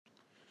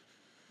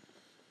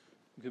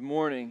Good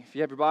morning. If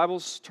you have your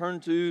Bibles, turn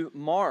to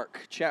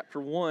Mark chapter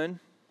 1.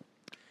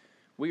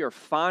 We are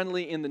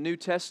finally in the New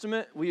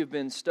Testament. We have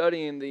been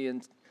studying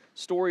the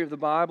story of the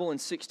Bible in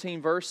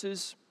 16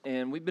 verses,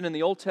 and we've been in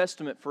the Old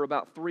Testament for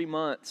about 3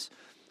 months.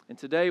 And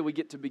today we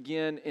get to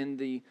begin in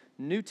the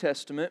New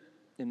Testament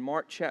in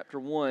Mark chapter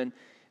 1.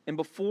 And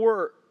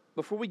before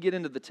we get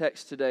into the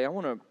text today, I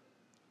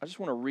just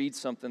want to read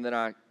something that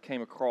I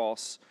came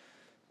across,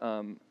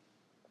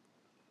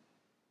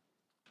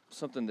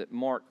 something that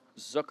Mark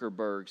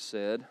Zuckerberg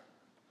said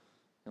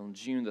on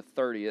June the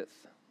 30th.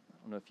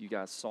 I don't know if you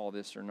guys saw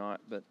this or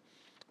not, but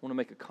I want to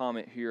make a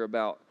comment here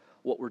about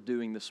what we're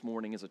doing this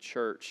morning as a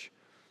church.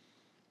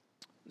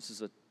 This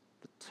is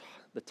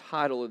the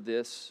title of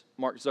this.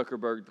 Mark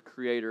Zuckerberg, the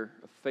creator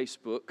of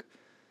Facebook,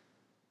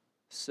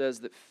 says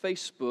that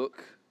Facebook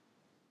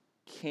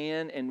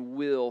can and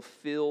will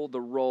fill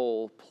the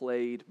role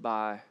played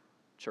by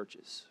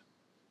churches.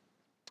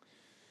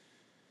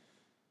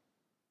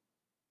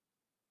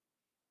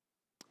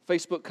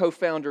 Facebook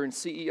co-founder and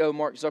CEO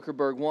Mark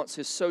Zuckerberg wants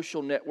his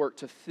social network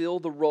to fill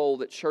the role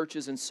that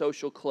churches and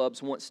social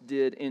clubs once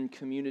did in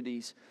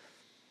communities.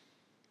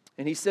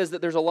 And he says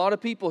that there's a lot of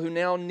people who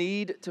now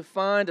need to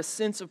find a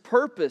sense of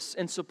purpose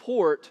and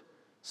support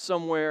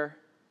somewhere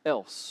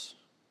else.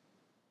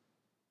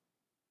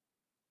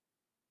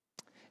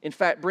 In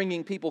fact,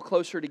 bringing people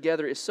closer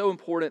together is so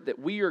important that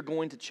we are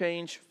going to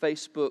change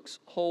Facebook's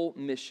whole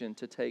mission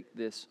to take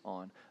this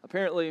on.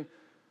 Apparently,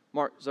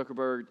 Mark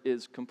Zuckerberg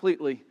is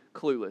completely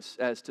clueless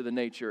as to the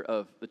nature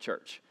of the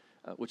church,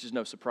 which is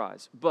no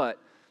surprise. But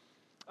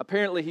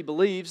apparently he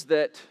believes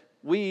that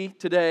we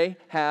today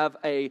have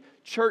a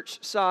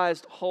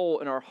church-sized hole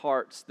in our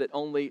hearts that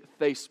only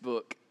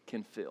Facebook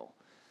can fill.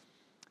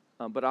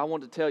 But I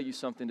want to tell you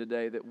something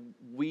today, that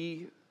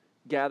we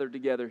gathered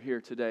together here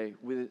today,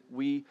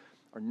 we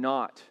are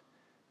not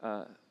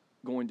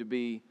going to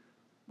be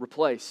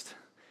replaced.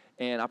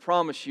 And I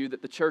promise you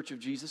that the Church of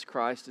Jesus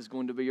Christ is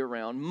going to be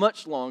around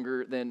much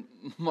longer than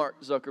Mark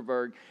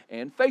Zuckerberg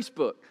and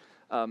Facebook.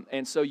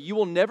 And so you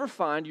will never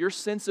find your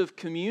sense of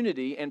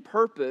community and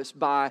purpose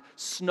by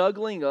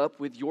snuggling up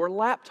with your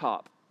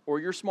laptop or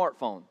your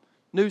smartphone.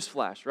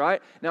 Newsflash,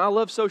 right? Now, I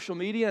love social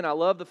media and I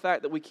love the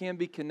fact that we can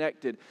be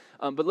connected.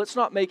 But let's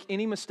not make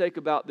any mistake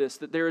about this,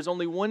 that there is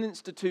only one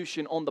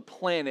institution on the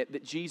planet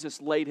that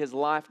Jesus laid His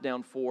life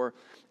down for,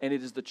 and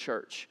it is the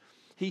church.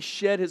 He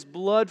shed His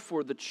blood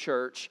for the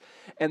church,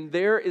 and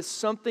there is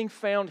something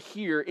found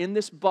here in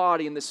this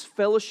body, in this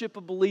fellowship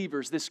of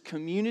believers, this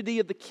community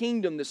of the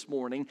kingdom this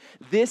morning,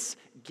 this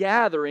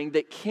gathering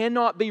that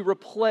cannot be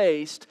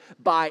replaced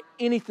by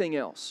anything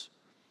else.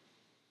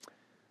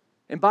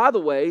 And by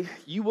the way,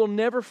 you will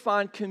never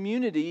find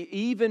community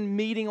even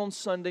meeting on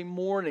Sunday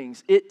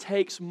mornings. It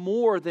takes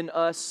more than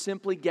us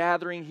simply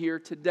gathering here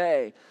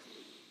today.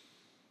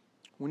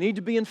 We need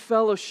to be in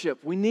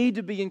fellowship. We need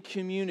to be in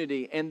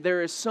community. And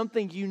there is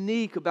something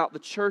unique about the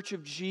Church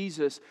of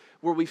Jesus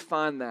where we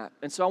find that.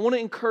 And so I want to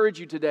encourage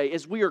you today,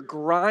 as we are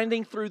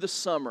grinding through the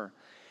summer,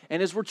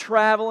 and as we're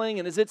traveling,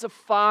 and as it's a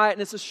fight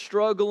and it's a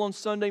struggle on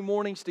Sunday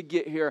mornings to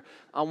get here,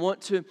 I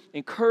want to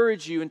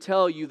encourage you and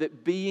tell you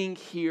that being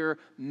here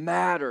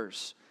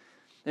matters.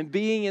 And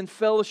being in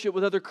fellowship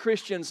with other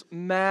Christians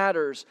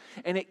matters.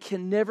 And it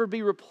can never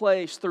be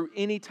replaced through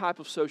any type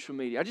of social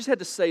media. I just had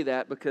to say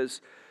that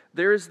because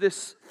there is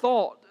this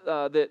thought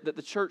that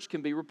the church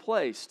can be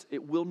replaced.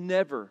 It will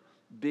never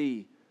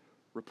be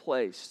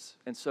replaced.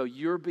 And so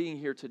your being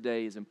here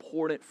today is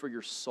important for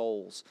your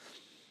souls.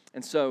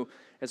 And so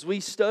as we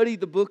study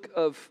the book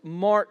of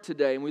Mark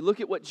today, and we look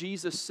at what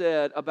Jesus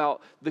said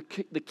about the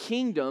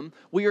kingdom,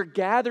 we are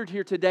gathered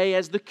here today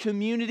as the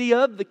community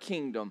of the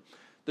kingdom,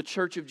 the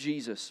Church of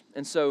Jesus.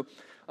 And so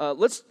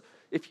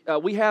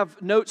we have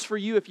notes for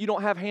you. If you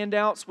don't have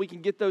handouts, we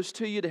can get those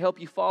to you to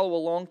help you follow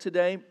along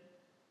today.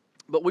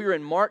 But we are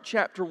in Mark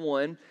chapter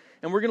 1,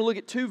 and we're going to look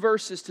at 2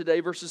 verses today,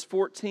 verses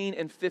 14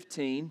 and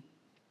 15.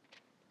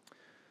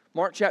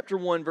 Mark chapter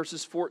 1,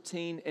 verses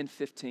 14 and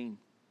 15.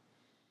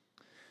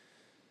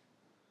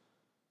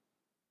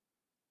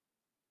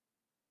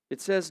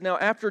 It says, "Now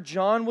after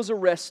John was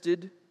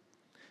arrested,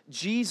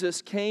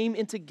 Jesus came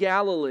into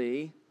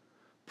Galilee,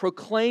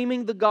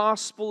 proclaiming the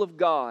gospel of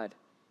God,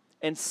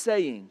 and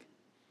saying,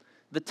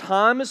 'The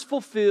time is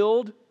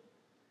fulfilled,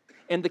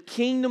 and the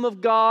kingdom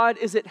of God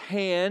is at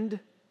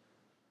hand.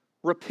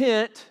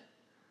 Repent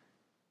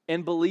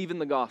and believe in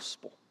the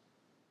gospel.'"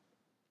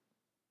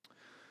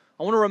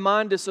 I want to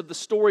remind us of the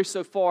story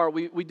so far.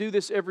 We do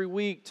this every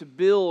week to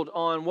build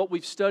on what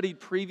we've studied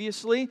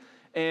previously.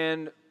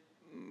 And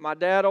my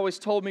dad always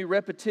told me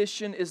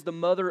repetition is the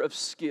mother of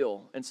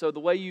skill. And so the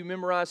way you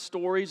memorize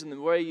stories and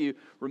the way you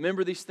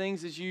remember these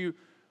things is you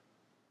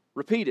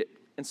repeat it.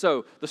 And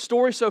so the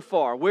story so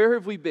far, where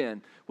have we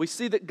been? We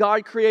see that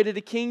God created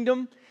a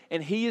kingdom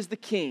and He is the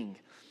king.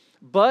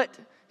 But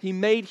He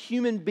made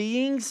human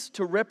beings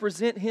to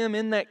represent Him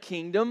in that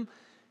kingdom.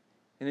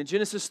 And in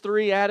Genesis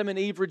 3, Adam and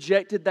Eve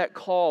rejected that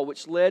call,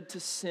 which led to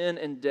sin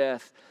and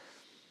death.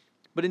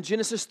 But in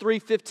Genesis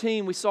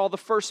 3:15, we saw the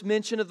first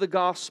mention of the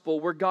gospel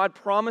where God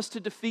promised to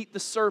defeat the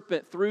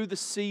serpent through the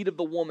seed of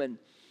the woman,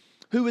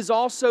 who is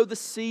also the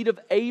seed of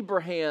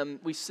Abraham,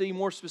 we see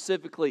more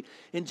specifically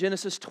in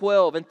Genesis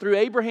 12. And through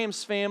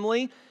Abraham's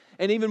family,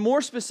 and even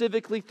more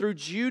specifically through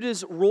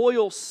Judah's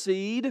royal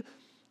seed,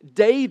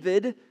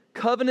 David,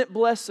 covenant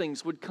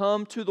blessings would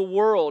come to the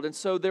world. And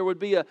so there would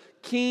be a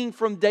king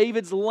from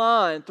David's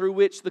line through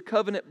which the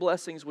covenant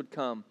blessings would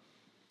come.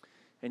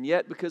 And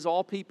yet, because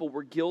all people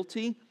were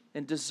guilty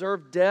and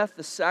deserved death,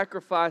 the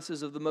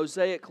sacrifices of the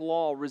Mosaic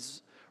law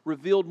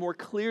revealed more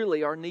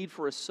clearly our need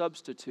for a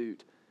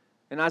substitute.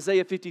 And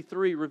Isaiah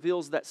 53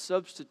 reveals that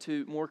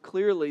substitute more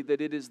clearly, that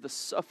it is the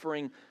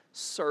suffering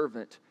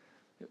servant.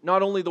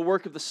 Not only the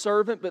work of the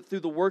servant, but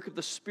through the work of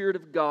the Spirit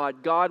of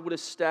God, God would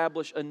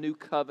establish a new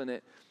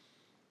covenant,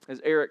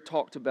 as Eric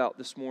talked about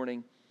this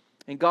morning.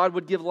 And God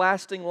would give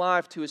lasting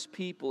life to His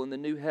people in the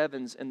new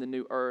heavens and the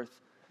new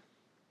earth.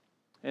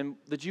 And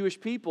the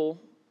Jewish people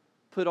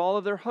put all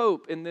of their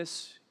hope in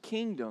this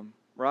kingdom,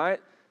 right?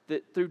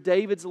 That through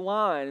David's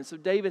line. And so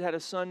David had a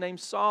son named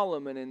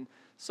Solomon, and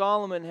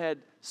Solomon had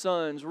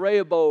sons,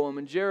 Rehoboam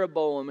and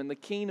Jeroboam, and the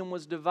kingdom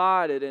was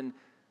divided, and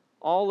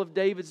all of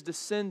David's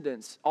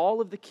descendants,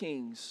 all of the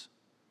kings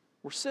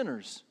were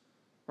sinners,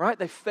 right?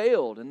 They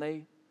failed and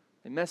they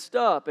messed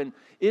up, and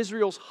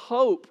Israel's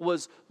hope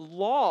was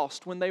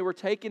lost when they were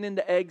taken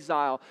into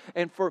exile.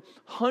 And for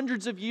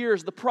hundreds of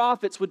years, the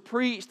prophets would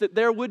preach that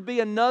there would be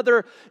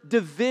another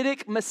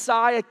Davidic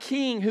Messiah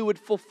king who would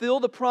fulfill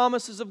the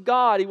promises of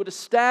God. He would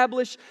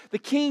establish the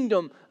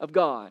kingdom of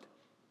God.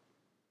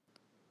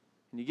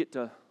 And you get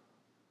to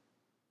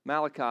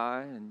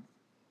Malachi and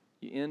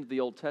you end the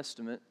Old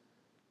Testament,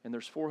 and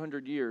there's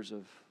 400 years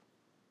of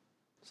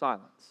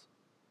silence.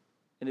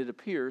 And it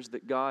appears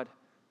that God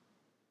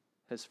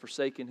has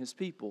forsaken His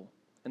people.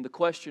 And the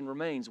question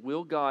remains,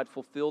 will God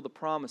fulfill the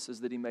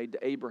promises that He made to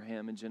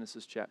Abraham in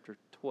Genesis chapter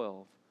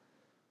 12?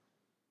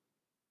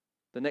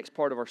 The next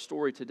part of our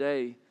story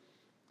today,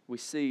 we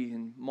see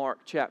in Mark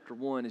chapter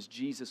 1 as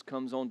Jesus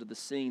comes onto the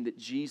scene that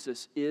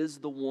Jesus is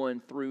the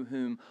one through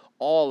whom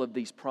all of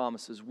these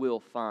promises will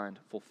find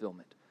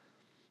fulfillment.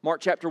 Mark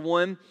chapter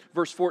 1,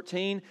 verse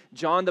 14,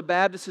 John the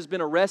Baptist has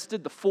been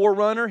arrested, the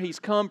forerunner. He's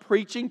come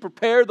preaching,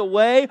 prepare the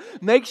way,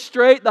 make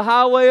straight the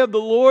highway of the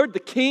Lord.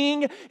 The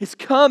King is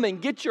coming.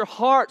 Get your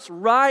hearts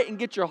right and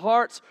get your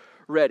hearts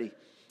ready.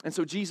 And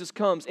so Jesus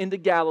comes into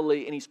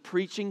Galilee and He's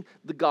preaching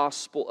the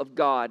gospel of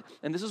God.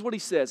 And this is what He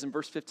says in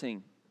verse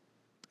 15.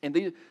 And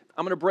I'm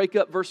going to break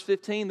up verse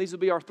 15. These will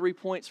be our 3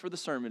 points for the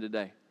sermon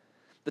today.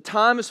 The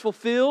time is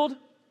fulfilled.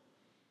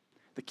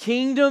 The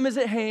kingdom is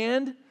at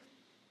hand.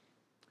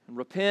 And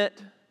repent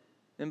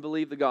and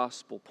believe the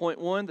gospel. Point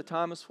 1, the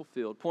time is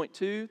fulfilled. Point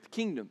 2, the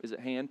kingdom is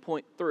at hand.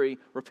 Point 3,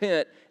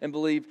 repent and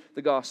believe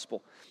the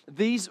gospel.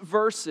 These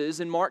verses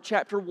in Mark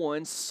chapter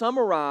 1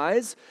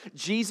 summarize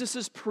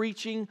Jesus'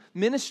 preaching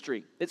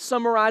ministry. It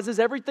summarizes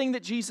everything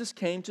that Jesus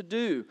came to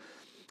do.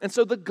 And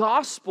so the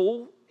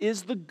gospel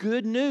is the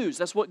good news.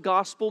 That's what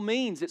gospel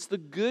means. It's the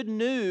good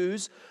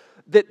news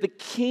that the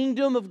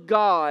kingdom of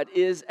God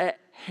is at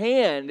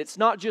hand. It's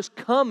not just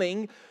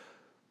coming,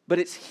 but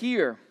it's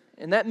here.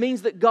 And that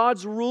means that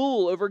God's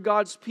rule over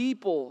God's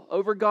people,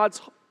 over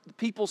God's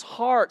people's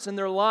hearts and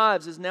their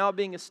lives is now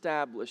being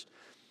established.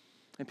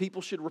 And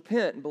people should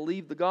repent and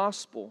believe the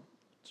gospel.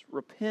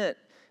 Repent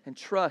and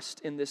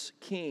trust in this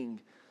King.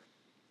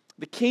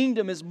 The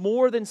kingdom is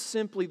more than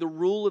simply the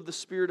rule of the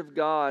Spirit of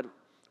God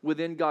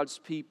within God's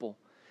people,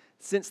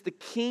 since the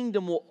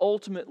kingdom will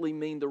ultimately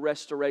mean the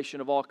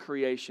restoration of all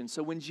creation.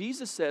 So when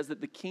Jesus says that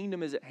the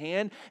kingdom is at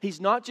hand, He's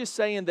not just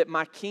saying that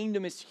my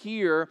kingdom is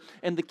here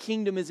and the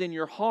kingdom is in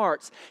your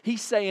hearts.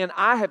 He's saying,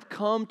 I have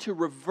come to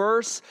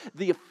reverse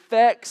the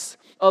effects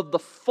of the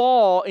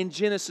fall in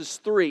Genesis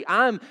 3.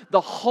 I'm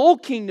the whole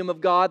kingdom of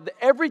God,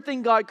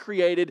 everything God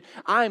created,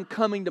 I am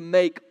coming to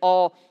make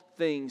all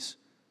things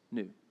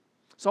new.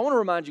 So I want to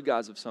remind you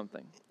guys of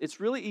something. It's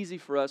really easy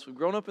for us. We've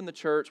grown up in the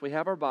church. We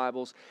have our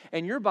Bibles.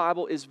 And your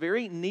Bible is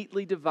very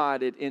neatly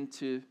divided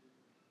into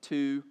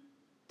 2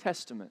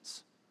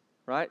 testaments,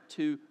 right?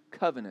 2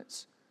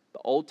 covenants.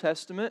 The Old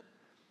Testament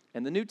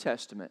and the New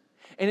Testament.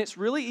 And it's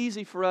really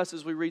easy for us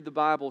as we read the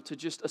Bible to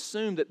just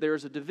assume that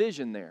there's a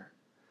division there.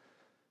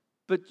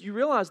 But you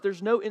realize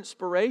there's no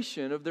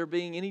inspiration of there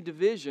being any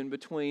division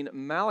between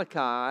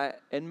Malachi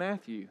and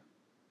Matthew.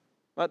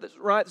 Right? That's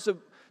right. So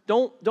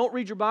don't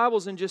read your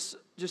Bibles and just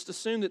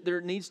assume that there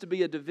needs to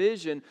be a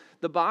division.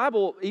 The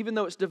Bible, even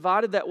though it's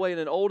divided that way in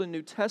an Old and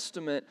New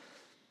Testament,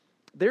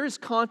 there is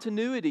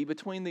continuity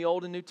between the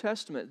Old and New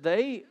Testament.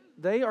 They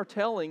are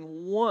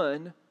telling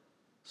one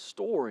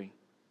story.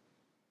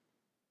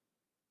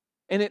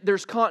 And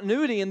there's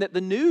continuity in that the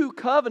new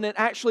covenant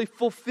actually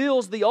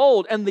fulfills the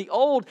old, and the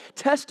old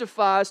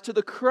testifies to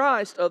the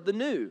Christ of the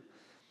new.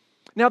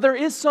 Now, there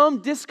is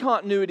some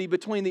discontinuity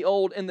between the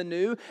Old and the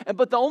New,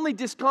 but the only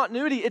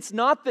discontinuity, it's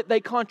not that they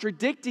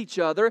contradict each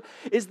other,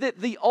 is that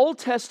the Old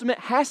Testament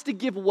has to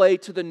give way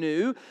to the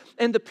New,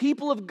 and the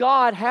people of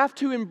God have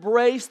to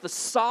embrace the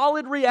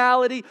solid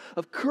reality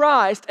of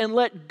Christ and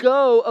let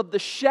go of the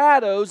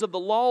shadows of the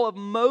law of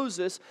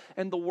Moses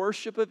and the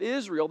worship of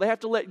Israel. They have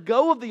to let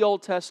go of the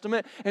Old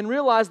Testament and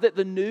realize that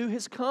the New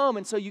has come,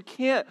 and so you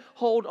can't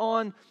hold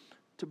on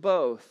to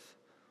both.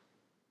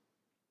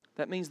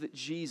 That means that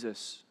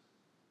Jesus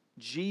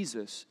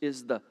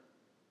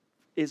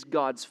is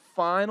God's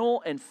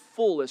final and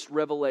fullest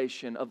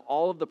revelation of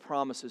all of the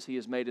promises He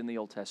has made in the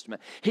Old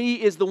Testament.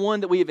 He is the one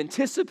that we have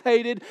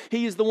anticipated.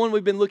 He is the one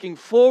we've been looking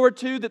forward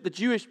to, that the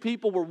Jewish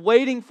people were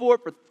waiting for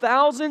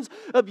thousands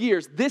of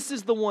years. This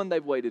is the one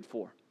they've waited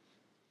for.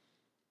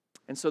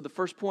 And so the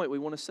first point we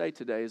want to say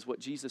today is what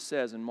Jesus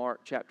says in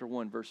Mark chapter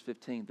 1, verse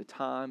 15. The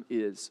time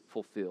is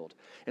fulfilled.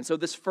 And so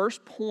this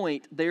first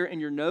point there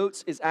in your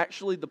notes is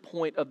actually the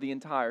point of the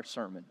entire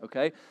sermon,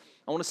 okay?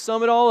 I want to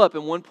sum it all up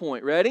in one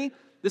point. Ready?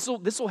 This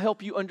will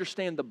help you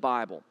understand the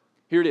Bible.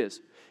 Here it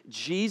is.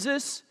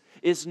 Jesus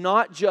is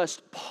not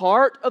just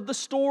part of the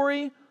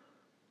story.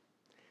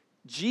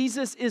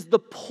 Jesus is the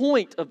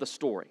point of the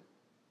story.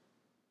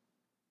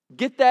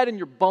 Get that in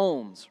your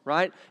bones,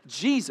 right?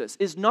 Jesus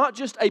is not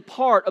just a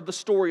part of the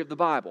story of the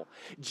Bible.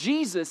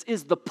 Jesus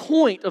is the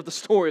point of the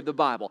story of the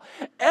Bible.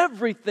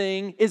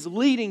 Everything is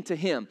leading to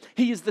Him.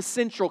 He is the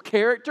central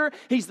character.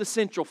 He's the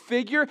central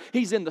figure.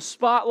 He's in the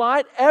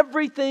spotlight.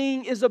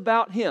 Everything is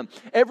about Him.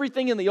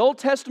 Everything in the Old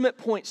Testament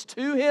points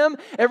to Him.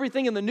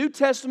 Everything in the New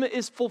Testament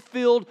is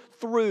fulfilled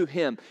through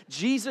Him.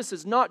 Jesus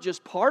is not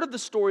just part of the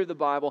story of the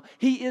Bible.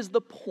 He is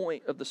the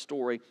point of the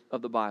story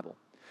of the Bible.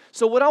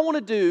 So what I want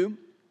to do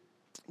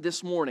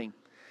this morning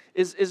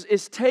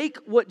is take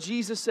what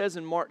Jesus says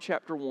in Mark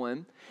chapter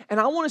 1, and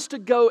I want us to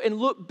go and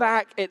look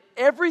back at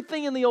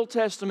everything in the Old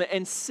Testament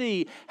and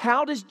see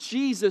how does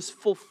Jesus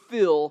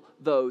fulfill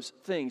those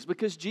things.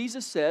 Because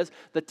Jesus says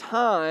the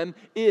time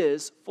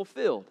is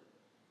fulfilled.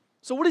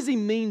 So what does He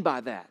mean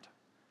by that?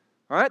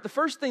 All right, the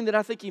first thing that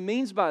I think He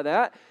means by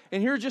that,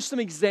 and here are just some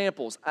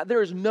examples.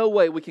 There is no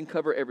way we can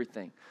cover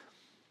everything.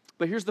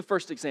 But here's the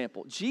first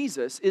example.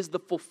 Jesus is the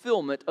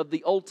fulfillment of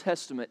the Old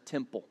Testament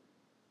temple.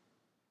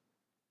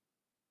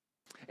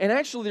 And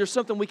actually, there's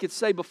something we could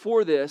say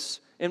before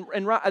this, and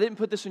I didn't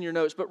put this in your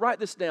notes, but write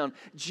this down.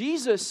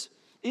 Jesus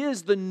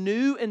is the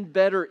new and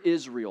better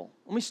Israel.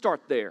 Let me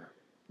start there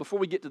before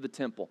we get to the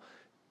temple.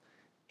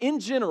 In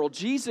general,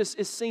 Jesus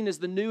is seen as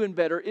the new and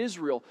better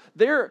Israel.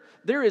 There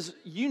is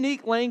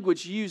unique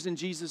language used in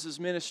Jesus'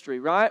 ministry,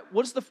 right?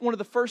 What's one of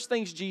the first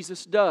things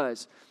Jesus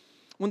does?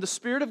 When the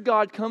Spirit of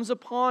God comes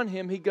upon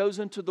Him, He goes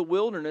into the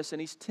wilderness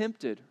and He's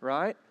tempted,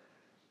 right?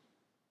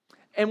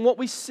 And what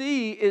we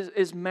see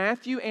is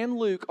Matthew and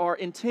Luke are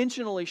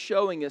intentionally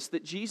showing us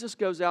that Jesus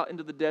goes out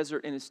into the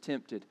desert and is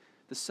tempted.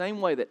 The same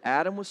way that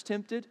Adam was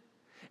tempted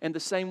and the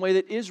same way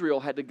that Israel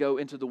had to go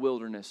into the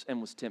wilderness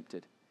and was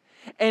tempted.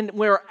 And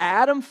where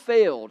Adam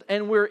failed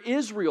and where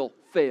Israel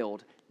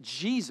failed,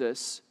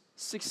 Jesus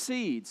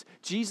succeeds.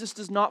 Jesus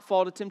does not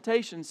fall to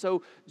temptation.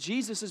 So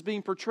Jesus is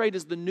being portrayed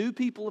as the new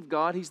people of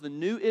God. He's the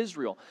new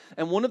Israel.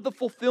 And one of the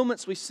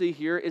fulfillments we see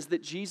here is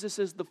that Jesus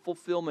is the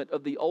fulfillment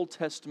of the Old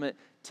Testament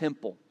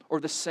temple or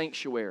the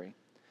sanctuary.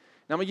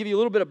 Now I'm going to give you a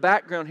little bit of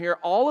background here.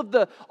 All of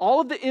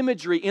the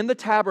imagery in the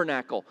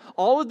tabernacle,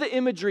 all of the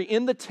imagery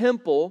in the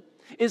temple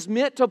is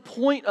meant to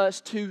point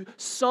us to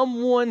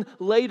someone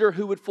later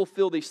who would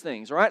fulfill these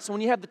things. All right? So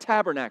when you have the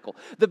tabernacle,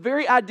 the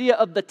very idea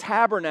of the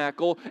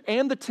tabernacle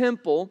and the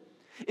temple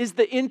is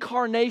the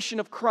incarnation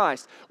of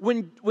Christ.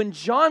 When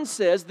John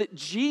says that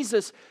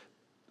Jesus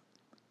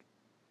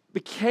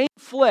became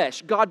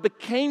flesh, God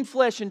became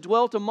flesh and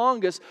dwelt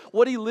among us,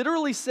 what he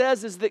literally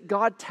says is that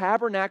God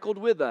tabernacled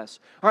with us.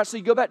 All right, so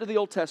you go back to the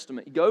Old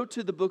Testament, you go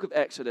to the book of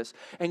Exodus,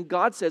 and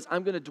God says,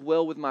 I'm going to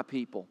dwell with my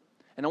people,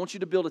 and I want you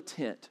to build a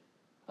tent,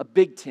 a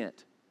big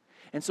tent.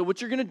 And so what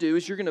you're going to do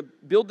is you're going to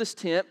build this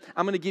tent,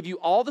 I'm going to give you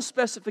all the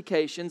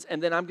specifications,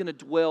 and then I'm going to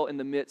dwell in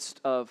the midst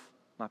of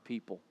my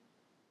people.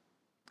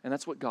 And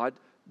that's what God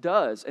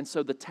does. And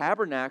so the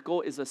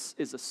tabernacle is a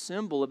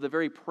symbol of the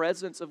very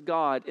presence of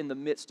God in the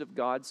midst of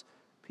God's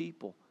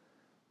people.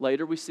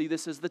 Later we see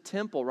this as the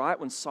temple, right?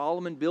 When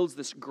Solomon builds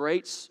this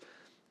great,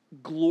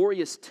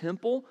 glorious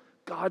temple,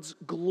 God's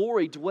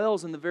glory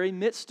dwells in the very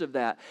midst of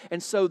that.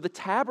 And so the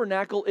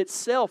tabernacle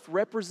itself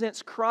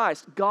represents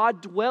Christ, God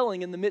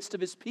dwelling in the midst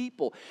of His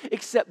people.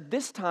 Except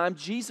this time,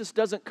 Jesus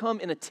doesn't come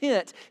in a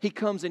tent, He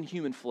comes in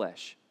human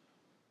flesh.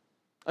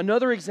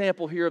 Another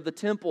example here of the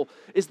temple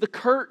is the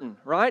curtain,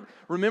 right?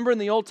 Remember in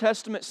the Old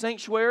Testament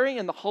sanctuary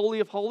in the Holy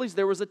of Holies,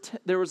 there was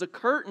a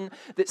curtain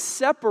that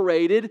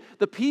separated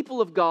the people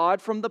of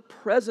God from the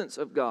presence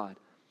of God.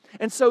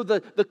 And so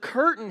the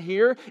curtain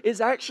here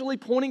is actually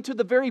pointing to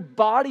the very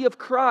body of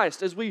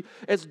Christ.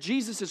 As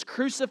Jesus is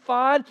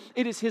crucified,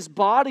 it is His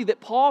body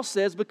that Paul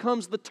says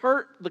becomes the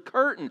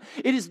curtain.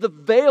 It is the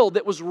veil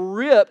that was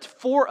ripped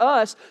for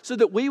us so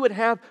that we would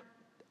have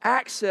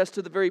access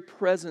to the very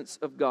presence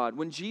of God.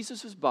 When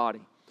Jesus'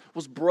 body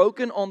was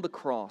broken on the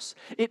cross,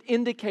 it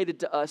indicated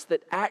to us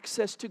that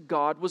access to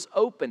God was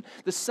open.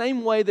 The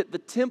same way that the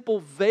temple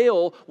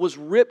veil was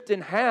ripped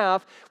in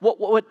half,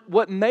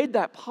 what made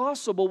that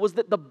possible was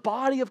that the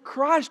body of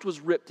Christ was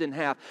ripped in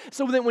half.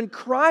 So that when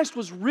Christ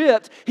was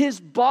ripped, His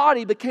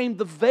body became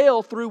the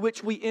veil through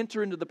which we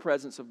enter into the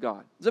presence of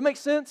God. Does that make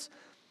sense?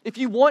 If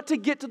you want to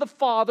get to the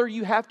Father,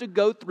 you have to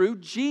go through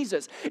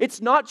Jesus.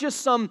 It's not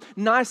just some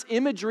nice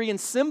imagery and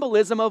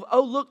symbolism of,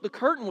 oh, look, the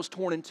curtain was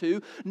torn in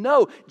two.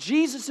 No,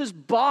 Jesus'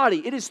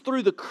 body, it is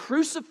through the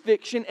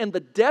crucifixion and the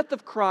death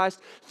of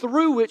Christ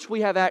through which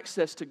we have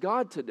access to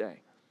God today.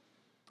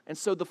 And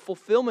so the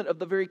fulfillment of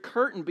the very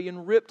curtain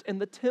being ripped in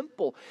the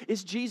temple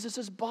is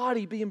Jesus'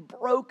 body being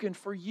broken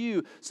for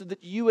you so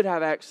that you would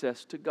have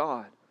access to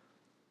God.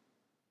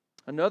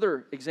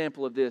 Another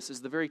example of this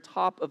is the very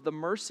top of the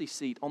mercy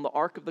seat on the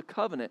Ark of the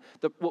Covenant,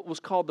 what was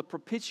called the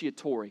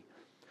propitiatory,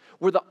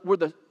 where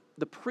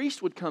the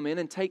priest would come in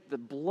and take the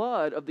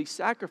blood of these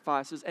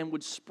sacrifices and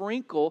would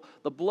sprinkle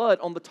the blood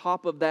on the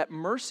top of that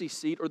mercy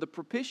seat or the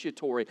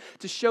propitiatory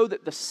to show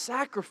that the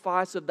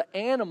sacrifice of the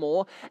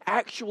animal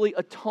actually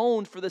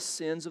atoned for the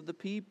sins of the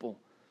people.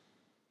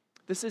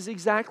 This is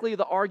exactly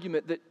the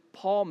argument that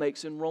Paul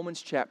makes in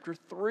Romans chapter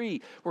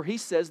 3, where he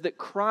says that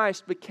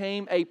Christ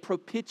became a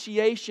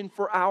propitiation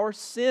for our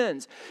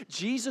sins.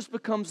 Jesus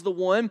becomes the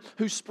one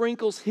who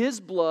sprinkles His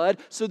blood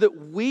so that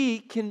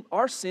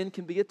our sin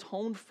can be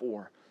atoned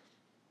for.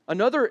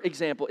 Another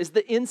example is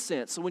the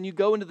incense. So when you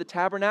go into the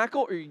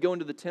tabernacle or you go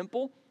into the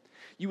temple,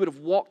 you would have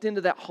walked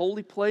into that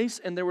holy place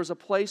and there was a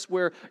place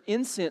where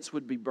incense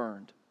would be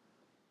burned.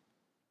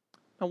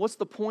 Now, what's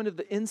the point of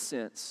the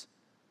incense?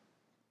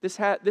 This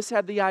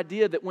had the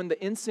idea that when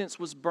the incense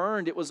was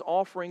burned, it was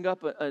offering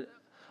up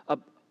a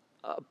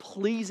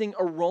pleasing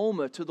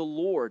aroma to the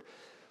Lord.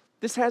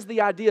 This has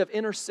the idea of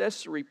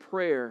intercessory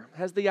prayer,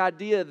 has the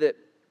idea that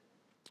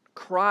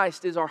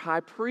Christ is our high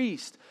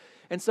priest.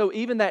 And so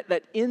even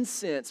that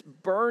incense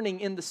burning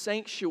in the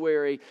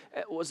sanctuary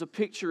was a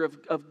picture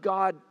of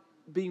God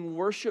being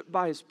worshiped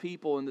by His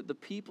people and that the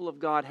people of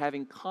God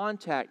having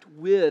contact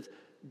with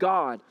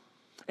God.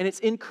 And it's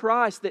in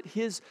Christ that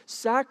His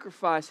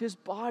sacrifice, His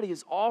body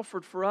is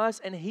offered for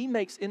us, and He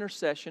makes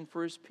intercession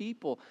for His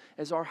people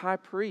as our high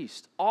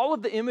priest. All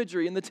of the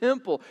imagery in the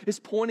temple is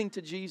pointing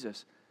to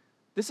Jesus.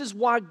 This is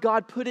why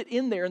God put it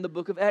in there in the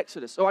book of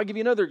Exodus. So I'll give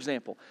you another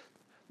example.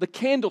 The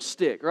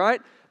candlestick,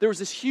 right? There was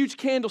this huge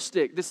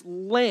candlestick, this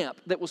lamp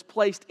that was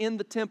placed in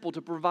the temple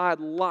to provide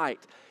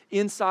light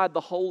inside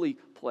the holy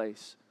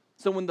place.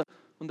 So when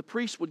the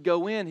priest would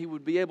go in, he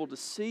would be able to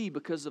see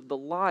because of the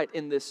light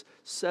in this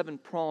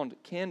 7-pronged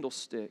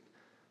candlestick.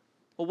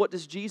 Well, what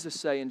does Jesus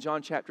say in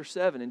John chapter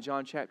 7 and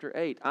John chapter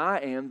 8? I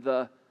am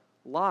the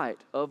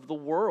light of the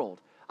world.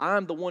 I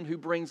am the one who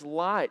brings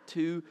light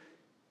to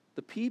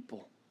the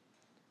people.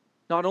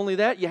 Not only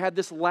that, you had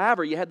this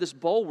laver, you had this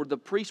bowl where the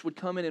priest would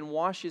come in and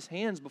wash his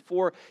hands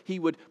before he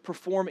would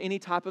perform any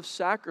type of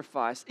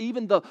sacrifice.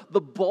 Even the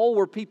bowl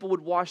where people would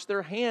wash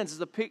their hands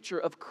is a picture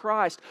of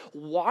Christ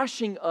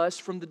washing us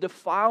from the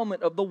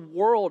defilement of the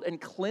world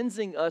and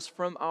cleansing us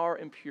from our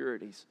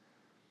impurities.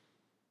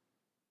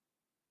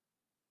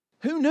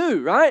 Who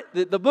knew, right?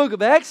 That the book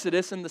of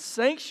Exodus and the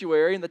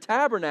sanctuary and the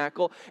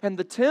tabernacle and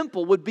the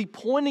temple would be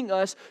pointing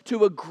us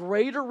to a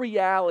greater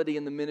reality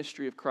in the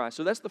ministry of Christ.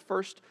 So that's the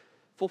first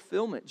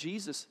fulfillment.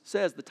 Jesus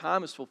says the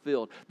time is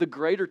fulfilled. The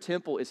greater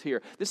temple is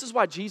here. This is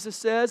why Jesus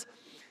says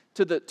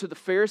to the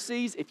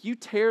Pharisees, if you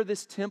tear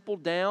this temple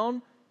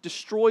down,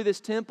 destroy this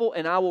temple,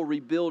 and I will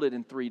rebuild it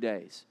in 3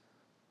 days.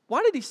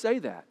 Why did He say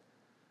that?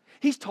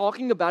 He's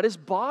talking about His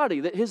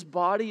body, that His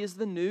body is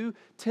the new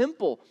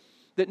temple.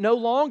 That no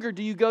longer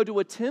do you go to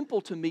a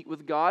temple to meet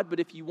with God, but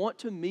if you want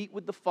to meet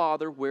with the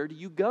Father, where do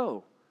you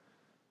go?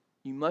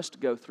 You must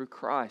go through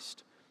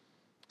Christ.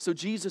 So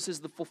Jesus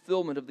is the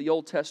fulfillment of the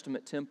Old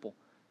Testament temple.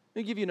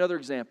 Let me give you another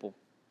example.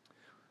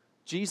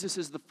 Jesus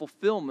is the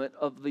fulfillment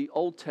of the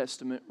Old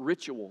Testament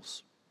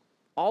rituals.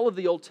 All of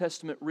the Old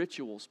Testament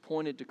rituals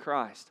pointed to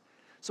Christ.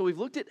 So we've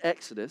looked at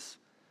Exodus.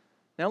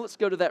 Now let's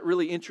go to that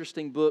really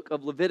interesting book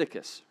of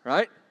Leviticus,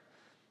 right?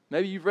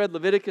 Maybe you've read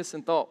Leviticus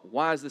and thought,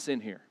 why is this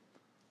in here?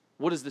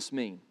 What does this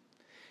mean?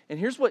 And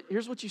here's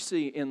what you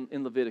see in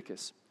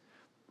Leviticus.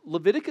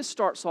 Leviticus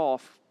starts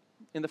off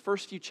in the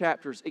first few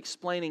chapters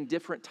explaining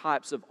different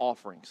types of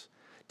offerings,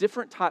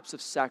 different types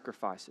of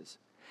sacrifices.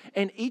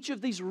 And each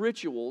of these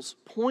rituals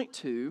point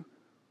to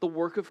the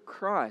work of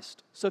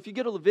Christ. So if you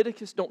go to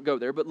Leviticus, don't go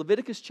there, but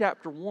Leviticus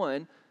chapter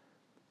 1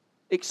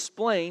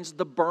 explains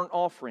the burnt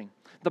offering.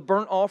 The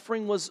burnt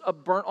offering was a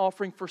burnt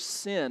offering for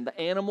sin. The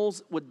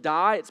animals would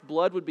die, its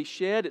blood would be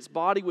shed, its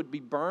body would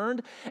be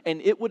burned,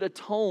 and it would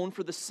atone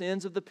for the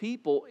sins of the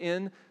people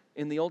in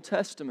the Old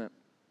Testament.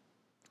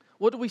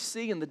 What do we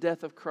see in the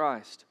death of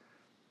Christ?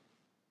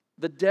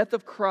 The death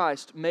of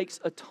Christ makes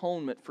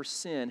atonement for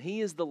sin.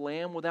 He is the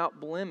Lamb without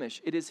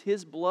blemish. It is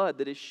His blood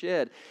that is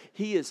shed.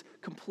 He is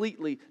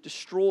completely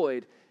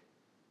destroyed,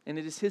 and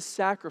it is His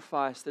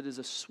sacrifice that is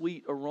a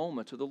sweet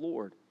aroma to the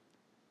Lord.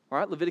 All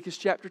right, Leviticus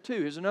chapter 2,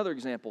 here's another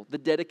example. The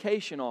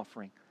dedication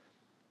offering.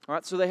 All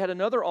right, so they had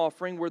another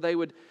offering where they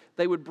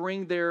would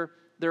bring their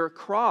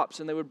crops,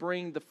 and they would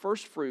bring the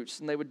first fruits,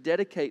 and they would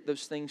dedicate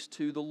those things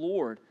to the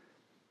Lord.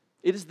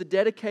 It is the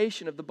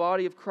dedication of the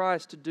body of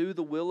Christ to do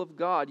the will of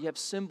God. You have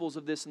symbols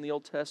of this in the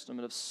Old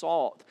Testament, of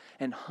salt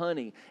and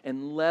honey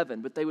and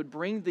leaven. But they would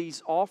bring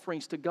these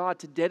offerings to God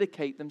to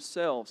dedicate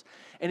themselves.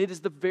 And it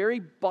is the very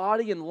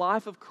body and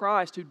life of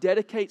Christ who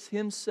dedicates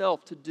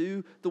Himself to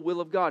do the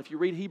will of God. If you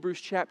read Hebrews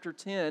chapter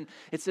 10,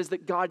 it says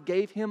that God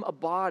gave Him a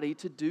body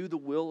to do the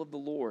will of the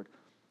Lord.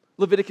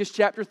 Leviticus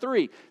chapter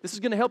 3. This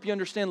is going to help you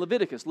understand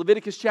Leviticus.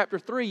 Leviticus chapter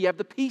 3, you have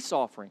the peace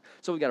offering.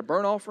 So we've got a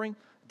burnt offering,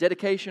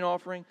 dedication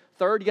offering.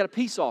 Third, you got a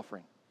peace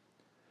offering.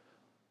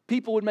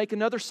 People would make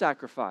another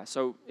sacrifice.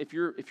 So if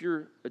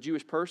you're a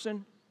Jewish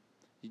person,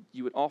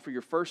 you would offer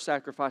your first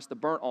sacrifice, the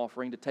burnt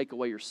offering, to take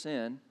away your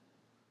sin.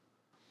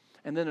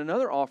 And then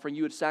another offering,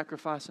 you would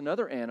sacrifice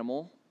another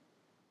animal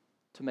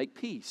to make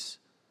peace.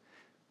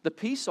 The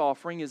peace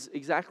offering is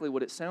exactly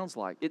what it sounds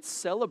like. It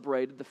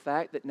celebrated the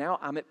fact that now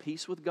I'm at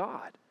peace with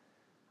God.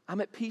 I'm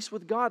at peace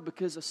with God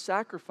because a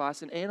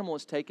sacrifice, an animal,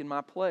 has taken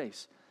my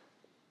place.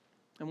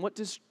 And what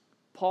does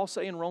Paul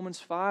say in Romans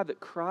 5?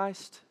 That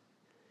Christ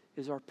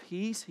is our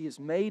peace. He has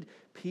made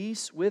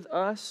peace with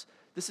us.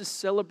 This is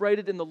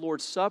celebrated in the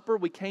Lord's Supper.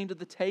 We came to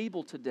the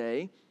table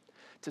today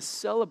to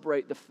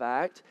celebrate the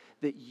fact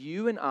that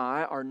you and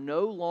I are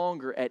no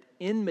longer at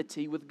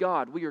enmity with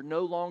God. We are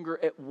no longer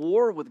at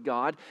war with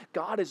God.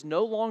 God is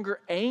no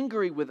longer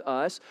angry with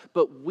us,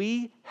 but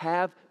we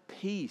have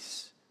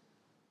peace.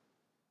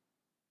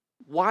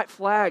 White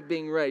flag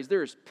being raised.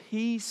 There is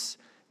peace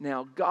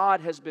now.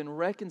 God has been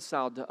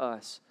reconciled to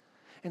us.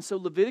 And so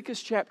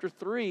Leviticus chapter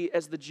 3,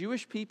 as the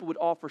Jewish people would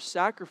offer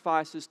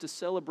sacrifices to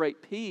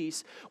celebrate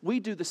peace, we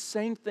do the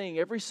same thing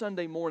every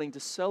Sunday morning to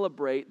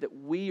celebrate that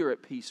we are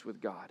at peace with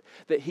God,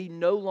 that He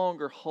no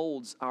longer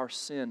holds our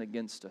sin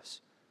against us.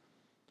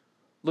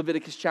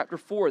 Leviticus chapter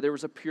 4, there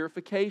was a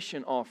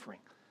purification offering.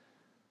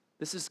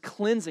 This is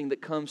cleansing that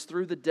comes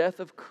through the death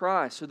of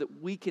Christ so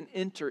that we can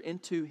enter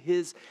into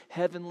His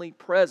heavenly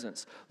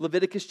presence.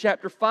 Leviticus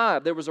chapter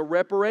 5, there was a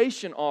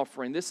reparation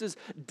offering. This is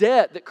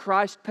debt that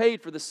Christ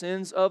paid for the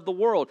sins of the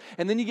world.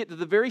 And then you get to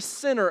the very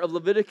center of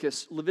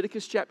Leviticus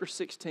chapter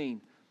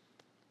 16.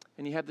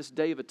 And you have this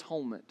Day of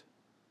Atonement,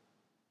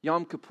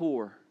 Yom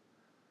Kippur,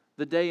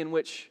 the day in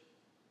which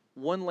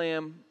one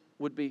lamb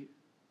would be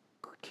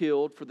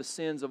killed for the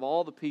sins of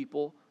all the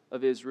people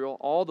of Israel,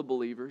 all the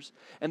believers,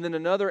 and then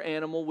another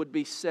animal would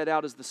be set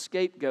out as the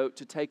scapegoat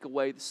to take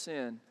away the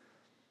sin.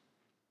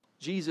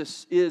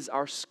 Jesus is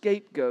our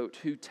scapegoat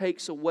who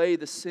takes away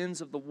the sins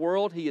of the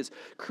world. He is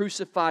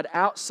crucified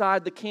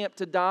outside the camp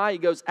to die. He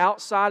goes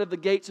outside of the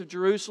gates of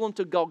Jerusalem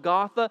to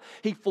Golgotha.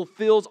 He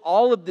fulfills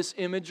all of this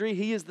imagery.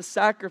 He is the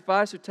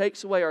sacrifice who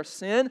takes away our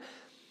sin.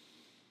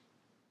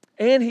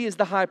 And He is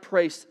the high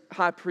priest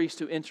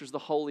who enters the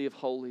Holy of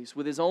Holies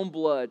with His own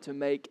blood to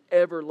make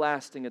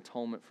everlasting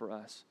atonement for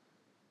us.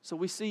 So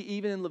we see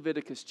even in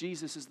Leviticus,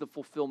 Jesus is the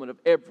fulfillment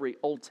of every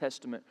Old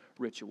Testament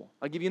ritual.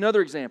 I'll give you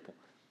another example.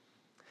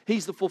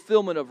 He's the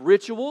fulfillment of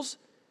rituals.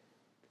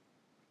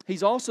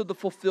 He's also the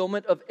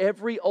fulfillment of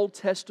every Old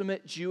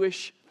Testament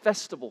Jewish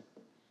festival.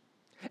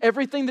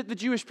 Everything that the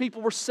Jewish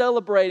people were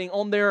celebrating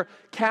on their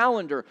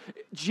calendar,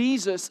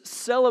 Jesus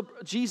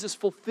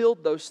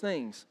fulfilled those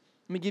things.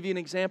 Let me give you an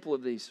example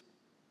of these.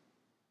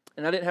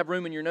 And I didn't have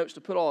room in your notes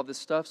to put all of this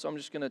stuff, so I'm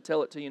just going to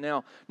tell it to you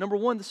now. Number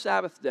one, the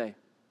Sabbath day.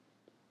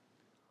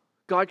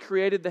 God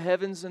created the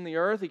heavens and the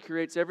earth. He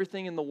creates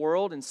everything in the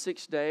world in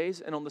 6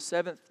 days. And on the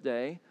seventh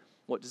day,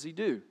 what does He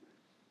do?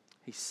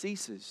 He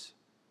ceases.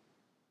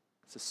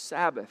 It's a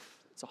Sabbath.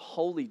 It's a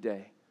holy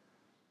day.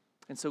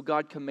 And so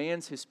God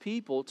commands His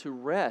people to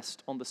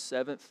rest on the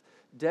seventh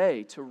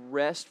day, to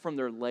rest from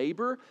their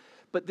labor.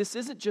 But this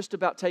isn't just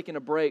about taking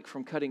a break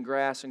from cutting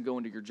grass and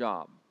going to your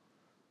job.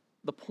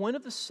 The point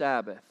of the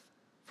Sabbath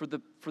for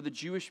the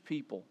Jewish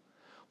people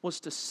was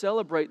to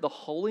celebrate the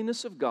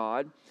holiness of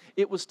God.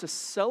 It was to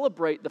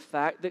celebrate the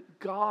fact that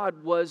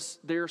God was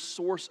their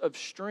source of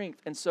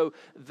strength. And so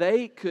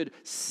they could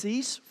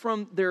cease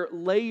from their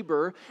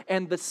labor,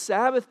 and the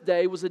Sabbath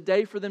day was a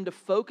day for them to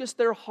focus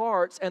their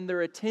hearts and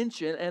their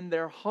attention and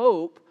their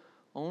hope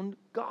on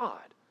God.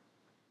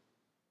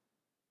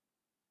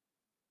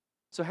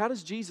 So how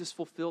does Jesus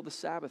fulfill the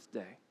Sabbath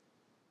day?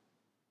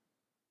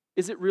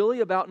 Is it really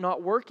about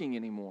not working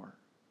anymore?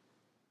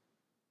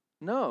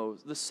 No,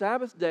 the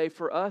Sabbath day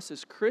for us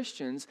as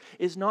Christians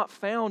is not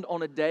found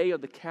on a day of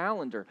the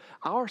calendar.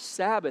 Our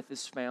Sabbath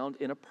is found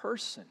in a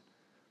person.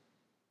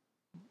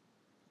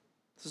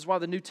 This is why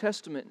the New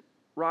Testament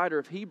writer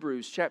of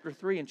Hebrews chapter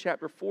 3 and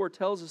chapter 4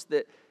 tells us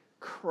that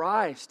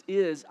Christ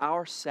is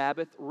our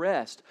Sabbath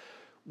rest.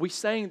 We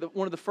sang,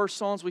 one of the first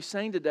songs we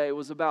sang today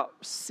was about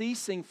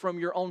ceasing from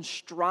your own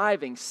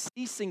striving,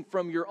 ceasing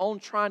from your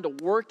own trying to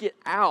work it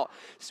out.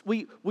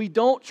 We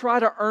don't try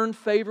to earn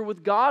favor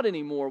with God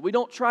anymore. We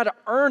don't try to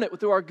earn it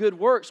through our good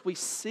works. We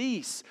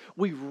cease.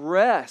 We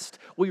rest.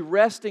 We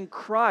rest in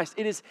Christ.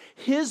 It is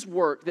His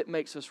work that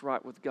makes us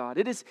right with God.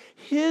 It is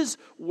His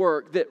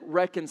work that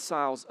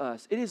reconciles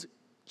us. It is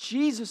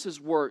Jesus'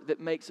 work that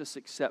makes us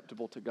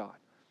acceptable to God.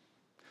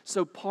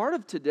 So part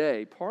of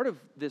today, part of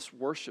this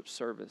worship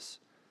service,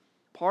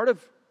 part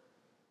of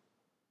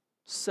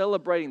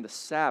celebrating the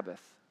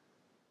Sabbath,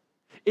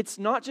 it's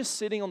not just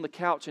sitting on the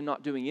couch and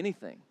not doing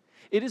anything.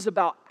 It is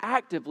about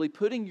actively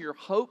putting your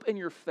hope and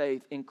your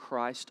faith in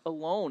Christ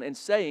alone and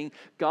saying,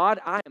 God,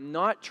 I am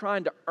not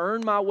trying to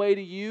earn my way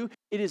to you.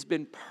 It has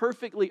been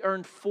perfectly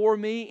earned for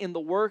me in the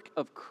work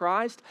of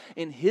Christ,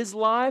 in His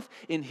life,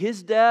 in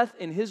His death,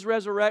 in His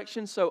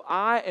resurrection. So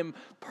I am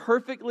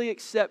perfectly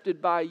accepted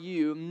by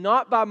you,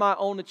 not by my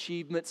own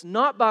achievements,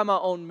 not by my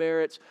own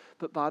merits,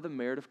 but by the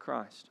merit of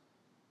Christ.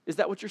 Is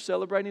that what you're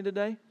celebrating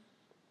today?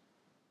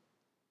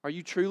 Are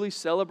you truly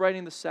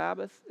celebrating the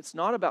Sabbath? It's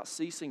not about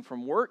ceasing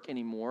from work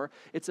anymore.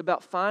 It's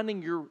about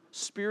finding your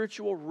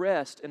spiritual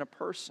rest in a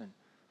person.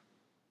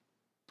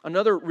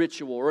 Another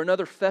ritual or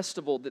another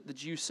festival that the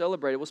Jews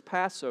celebrated was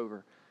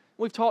Passover.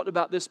 We've talked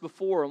about this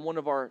before in one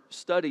of our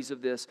studies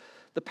of this.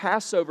 The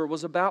Passover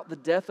was about the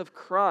death of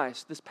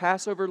Christ, this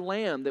Passover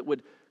lamb that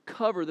would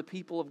cover the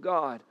people of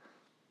God.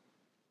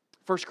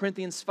 1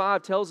 Corinthians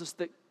 5 tells us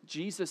that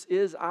Jesus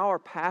is our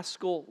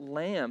paschal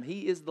lamb.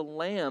 He is the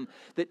lamb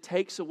that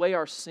takes away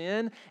our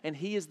sin, and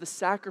He is the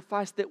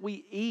sacrifice that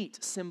we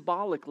eat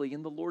symbolically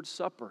in the Lord's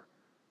Supper.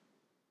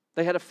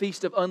 They had a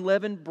feast of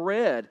unleavened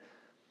bread.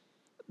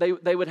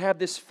 They would have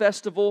this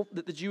festival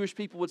that the Jewish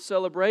people would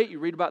celebrate. You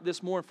read about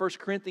this more in 1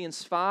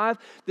 Corinthians 5.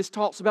 This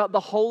talks about the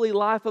holy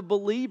life of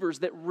believers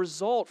that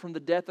result from the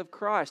death of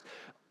Christ.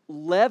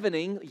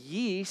 Leavening,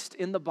 yeast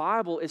in the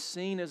Bible is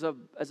seen as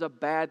a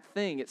bad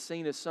thing. It's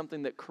seen as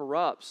something that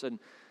corrupts, and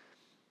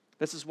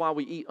this is why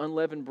we eat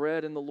unleavened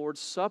bread in the Lord's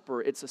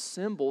Supper. It's a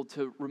symbol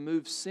to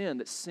remove sin,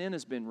 that sin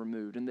has been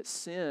removed, and that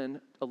sin,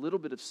 a little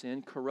bit of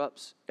sin,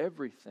 corrupts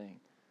everything.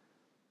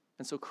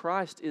 And so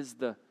Christ is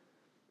the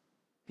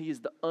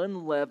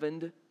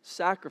unleavened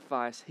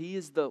sacrifice. He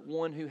is the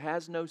one who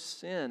has no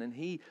sin, and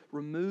He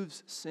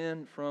removes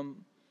sin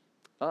from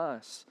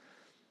us.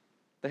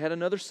 They had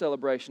another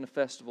celebration, a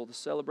festival, the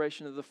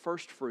celebration of the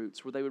first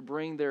fruits, where they would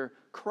bring their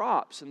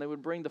crops and they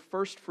would bring the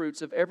first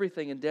fruits of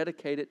everything and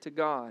dedicate it to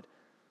God.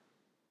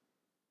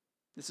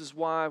 This is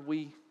why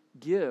we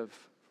give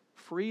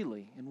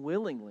freely and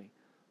willingly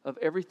of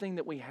everything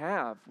that we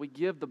have. We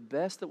give the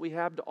best that we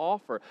have to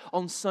offer.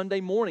 On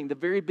Sunday morning, the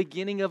very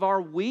beginning of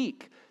our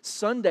week,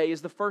 Sunday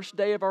is the first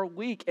day of our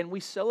week, and we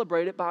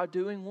celebrate it by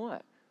doing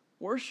what?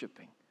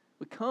 Worshiping.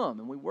 We come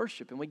and we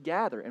worship and we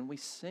gather and we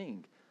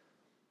sing.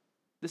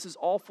 This is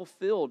all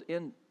fulfilled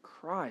in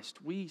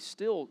Christ. We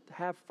still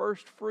have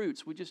first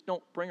fruits. We just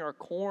don't bring our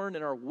corn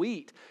and our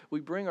wheat. We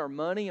bring our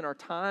money and our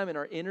time and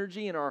our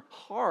energy and our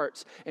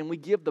hearts, and we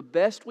give the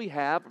best we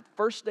have. The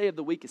first day of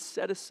the week is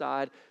set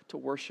aside to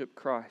worship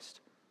Christ.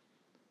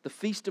 The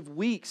Feast of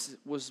Weeks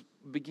was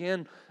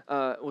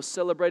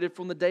celebrated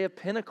from the day of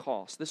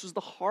Pentecost. This was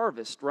the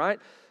harvest, right?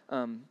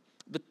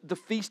 The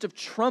Feast of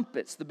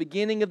Trumpets, the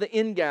beginning of the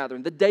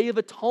ingathering, the Day of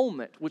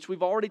Atonement, which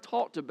we've already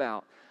talked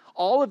about.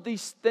 All of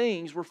these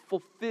things were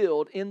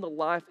fulfilled in the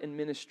life and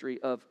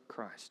ministry of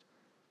Christ.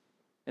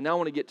 And now I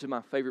want to get to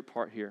my favorite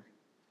part here.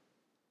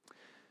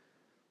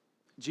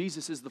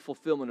 Jesus is the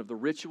fulfillment of the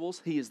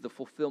rituals. He is the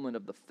fulfillment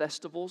of the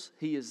festivals.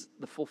 He is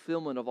the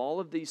fulfillment of all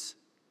of these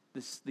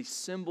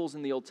symbols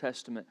in the Old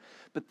Testament.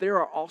 But there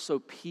are also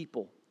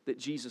people that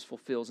Jesus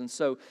fulfills. And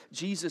so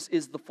Jesus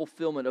is the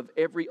fulfillment of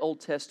every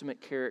Old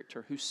Testament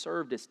character who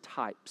served as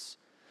types.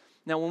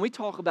 Now, when we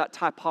talk about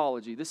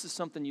typology, this is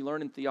something you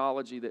learn in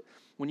theology, that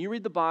when you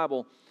read the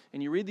Bible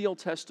and you read the Old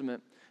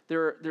Testament,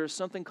 there's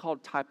something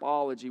called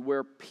typology,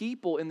 where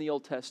people in the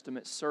Old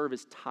Testament serve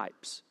as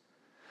types.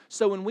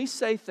 So when we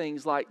say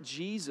things like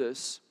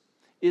Jesus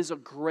is a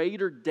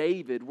greater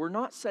David, we're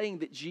not saying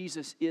that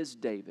Jesus is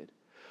David.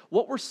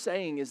 What we're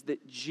saying is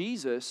that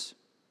Jesus,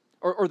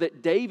 or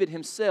that David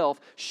himself,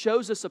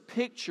 shows us a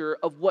picture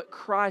of what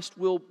Christ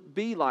will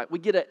be like. We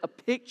get a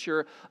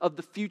picture of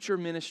the future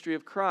ministry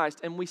of Christ,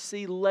 and we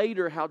see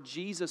later how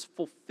Jesus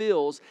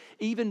fulfills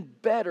even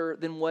better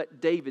than what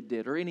David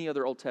did or any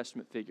other Old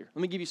Testament figure.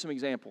 Let me give you some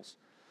examples.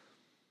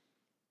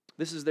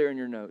 This is there in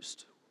your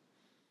notes.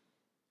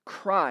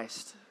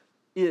 Christ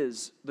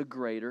is the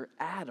greater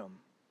Adam,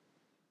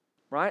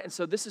 right? And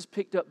so this is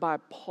picked up by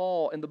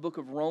Paul in the book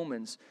of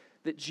Romans,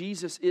 that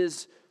Jesus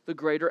is the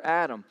greater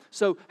Adam.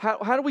 So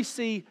how do we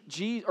see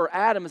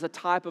Adam as a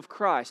type of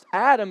Christ?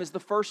 Adam is the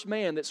first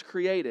man that's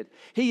created.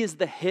 He is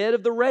the head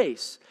of the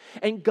race.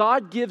 And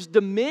God gives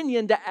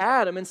dominion to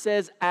Adam and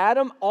says,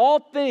 Adam, all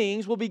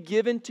things will be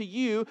given to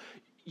you.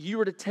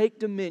 You are to take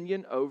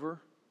dominion over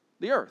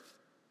the earth.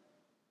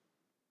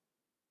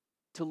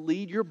 To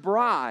lead your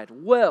bride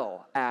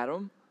well,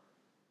 Adam.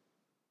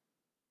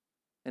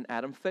 And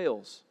Adam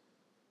fails.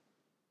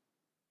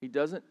 He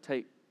doesn't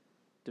take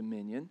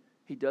dominion.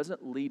 He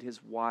doesn't lead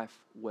his wife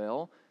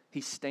well.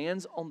 He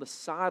stands on the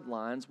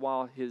sidelines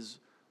while his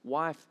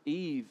wife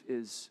Eve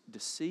is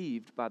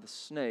deceived by the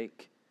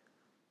snake.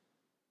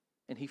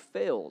 And he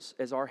fails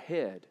as our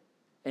head.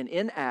 And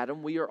in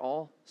Adam, we are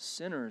all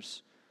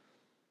sinners.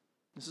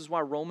 This is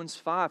why Romans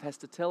 5 has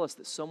to tell us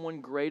that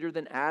someone greater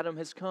than Adam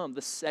has come,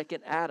 the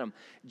second Adam.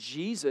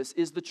 Jesus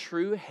is the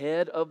true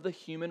head of the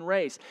human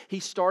race.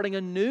 He's starting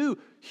a new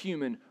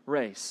human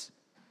race.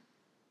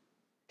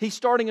 He's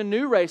starting a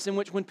new race in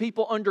which when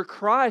people under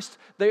Christ,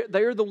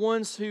 they're the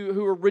ones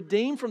who are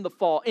redeemed from the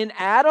fall. In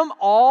Adam,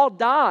 all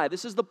die.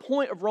 This is the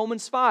point of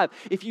Romans 5.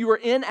 If you are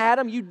in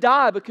Adam, you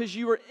die because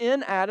you are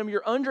in Adam,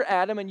 you're under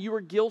Adam, and you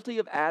are guilty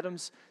of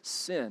Adam's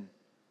sin.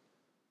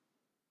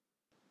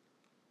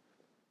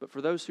 But for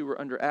those who were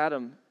under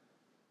Adam,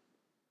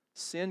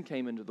 sin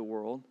came into the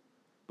world.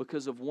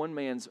 Because of one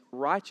man's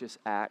righteous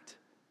act,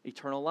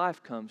 eternal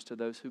life comes to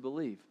those who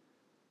believe.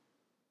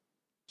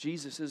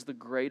 Jesus is the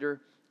greater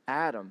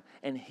Adam,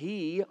 and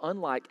He,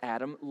 unlike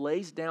Adam,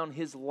 lays down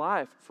His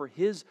life for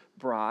His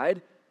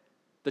bride,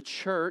 the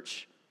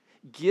church,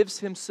 gives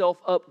Himself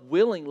up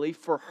willingly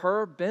for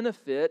her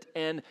benefit,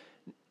 and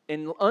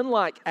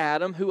unlike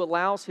Adam, who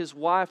allows his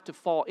wife to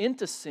fall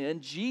into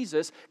sin,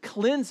 Jesus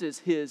cleanses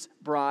His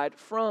bride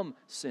from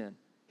sin.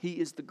 He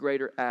is the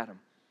greater Adam.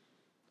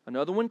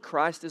 Another one,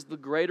 Christ is the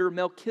greater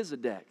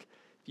Melchizedek.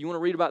 If you want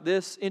to read about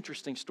this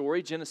interesting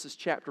story, Genesis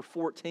chapter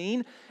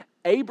 14,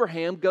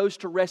 Abraham goes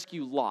to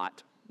rescue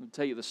Lot. I'll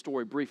tell you the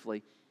story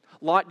briefly.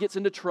 Lot gets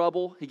into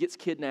trouble. He gets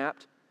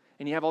kidnapped.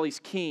 And you have all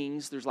these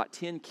kings. There's like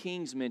 10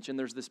 kings mentioned.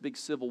 There's this big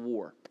civil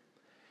war.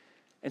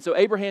 And so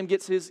Abraham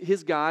gets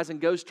his guys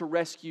and goes to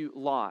rescue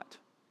Lot.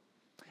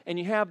 And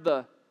you have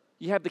the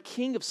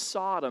king of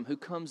Sodom who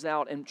comes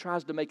out and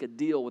tries to make a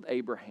deal with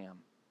Abraham.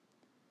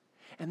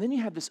 And then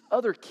you have this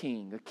other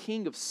king, the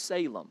king of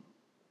Salem.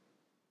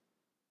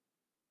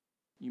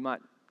 You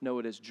might know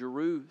it as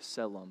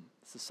Jerusalem.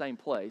 It's the same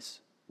place.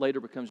 Later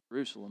becomes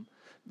Jerusalem.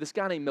 This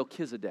guy named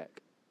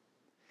Melchizedek.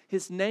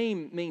 His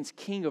name means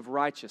king of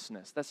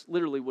righteousness. That's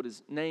literally what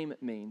his name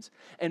means.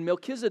 And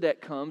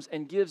Melchizedek comes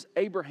and gives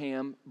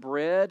Abraham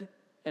bread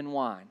and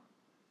wine.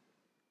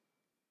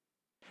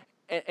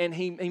 And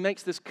he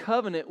makes this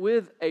covenant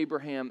with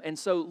Abraham. And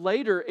so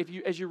later,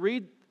 as you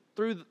read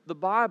through the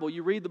Bible,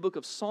 you read the book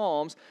of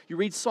Psalms, you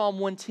read Psalm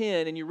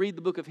 110, and you read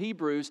the book of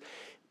Hebrews,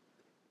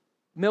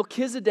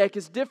 Melchizedek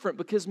is different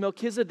because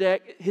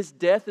Melchizedek, his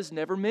death is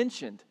never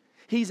mentioned.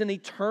 He's an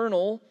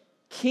eternal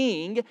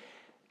king.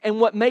 And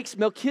what makes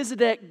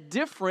Melchizedek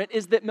different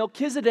is that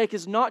Melchizedek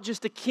is not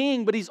just a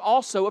king, but he's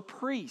also a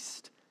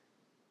priest.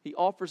 He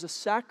offers a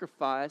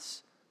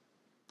sacrifice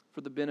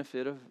for the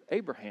benefit of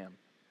Abraham.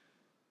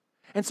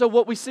 And so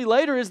what we see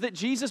later is that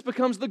Jesus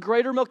becomes the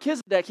greater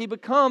Melchizedek. He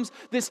becomes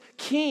this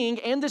king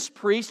and this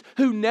priest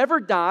who never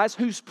dies,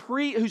 whose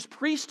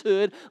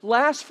priesthood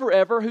lasts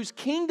forever, whose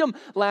kingdom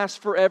lasts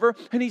forever.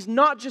 And he's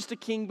not just a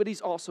king, but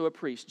he's also a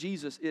priest.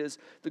 Jesus is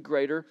the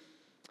greater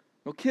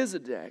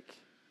Melchizedek.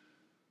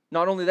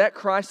 Not only that,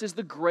 Christ is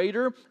the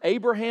greater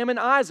Abraham and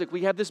Isaac.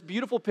 We have this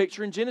beautiful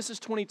picture in Genesis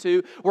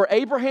 22 where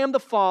Abraham the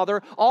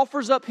father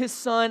offers up his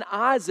son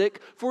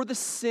Isaac for the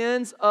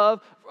sins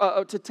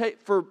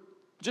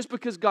just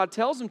because God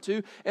tells him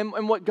to.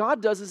 And what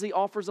God does is He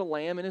offers a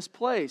lamb in his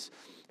place.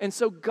 And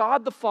so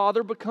God the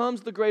Father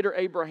becomes the greater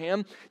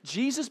Abraham.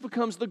 Jesus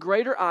becomes the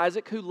greater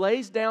Isaac who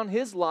lays down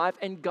his life,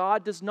 and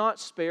God does not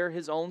spare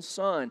His own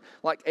son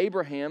like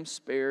Abraham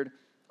spared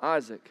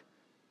Isaac.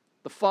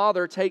 The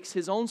Father takes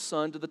His own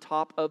Son to the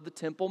top of the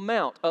Temple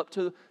Mount, up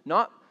to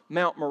not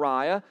Mount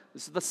Moriah.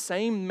 This is the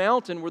same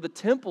mountain where the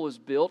temple is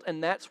built,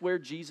 and that's where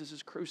Jesus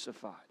is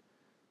crucified.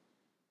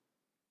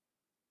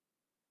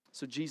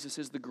 So Jesus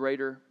is the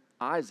greater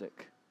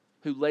Isaac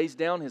who lays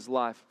down his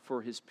life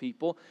for his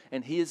people,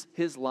 and his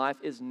life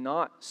is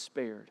not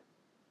spared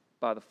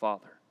by the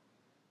Father.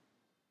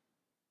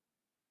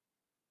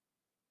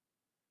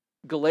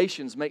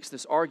 Galatians makes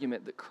this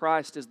argument that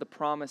Christ is the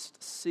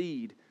promised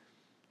seed.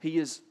 He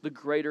is the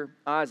greater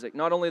Isaac.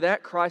 Not only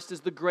that, Christ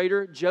is the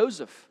greater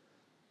Joseph.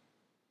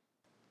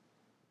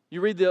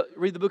 You read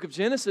the book of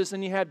Genesis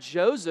and you have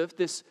Joseph,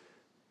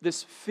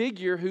 this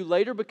figure who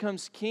later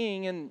becomes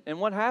king, and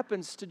what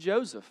happens to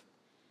Joseph?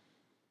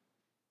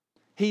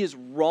 He is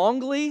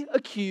wrongly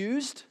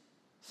accused,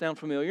 sound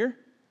familiar?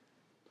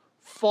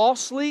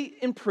 Falsely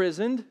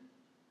imprisoned.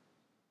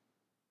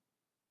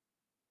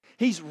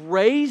 He's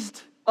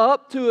raised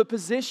up to a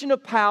position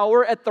of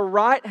power at the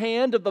right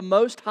hand of the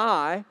Most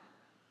High.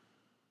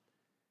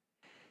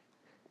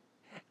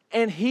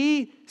 And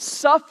he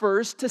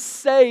suffers to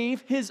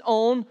save his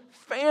own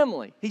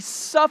family. He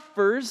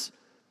suffers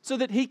so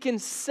that he can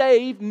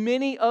save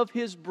many of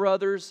his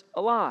brothers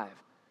alive.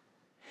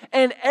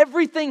 And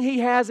everything he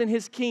has in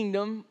his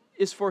kingdom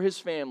is for his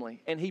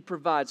family, and he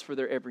provides for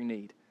their every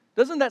need.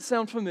 Doesn't that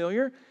sound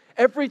familiar?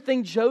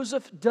 Everything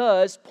Joseph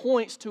does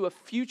points to a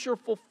future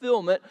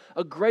fulfillment,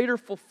 a greater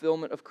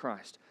fulfillment of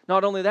Christ.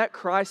 Not only that,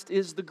 Christ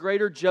is the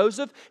greater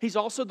Joseph, He's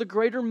also the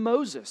greater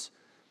Moses.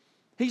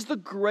 He's the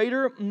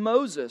greater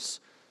Moses.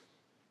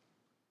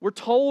 We're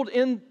told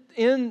in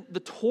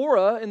the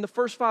Torah, in the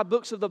first 5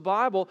 books of the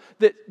Bible,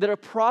 that a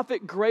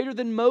prophet greater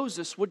than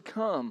Moses would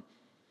come.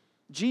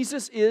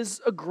 Jesus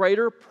is a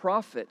greater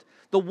prophet,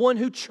 the one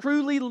who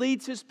truly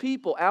leads His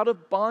people out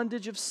of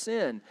bondage of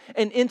sin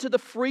and into the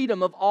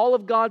freedom of all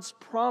of God's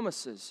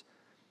promises.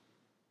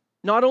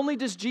 Not only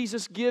does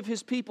Jesus give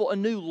His people a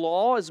new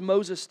law as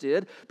Moses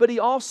did, but He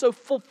also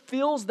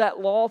fulfills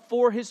that law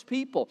for His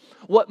people.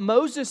 What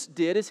Moses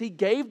did is he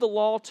gave the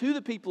law to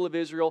the people of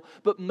Israel,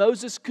 but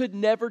Moses could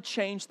never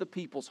change the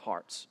people's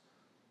hearts.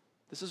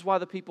 This is why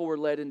the people were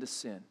led into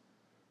sin.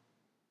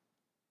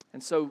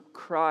 And so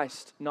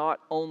Christ not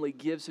only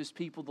gives His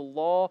people the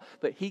law,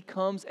 but He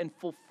comes and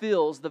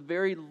fulfills the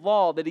very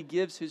law that He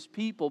gives His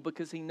people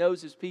because He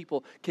knows His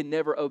people can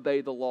never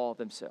obey the law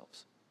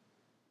themselves.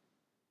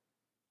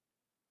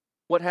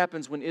 What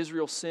happens when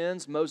Israel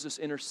sins? Moses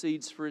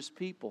intercedes for his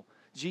people.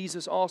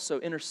 Jesus also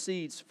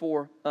intercedes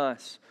for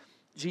us.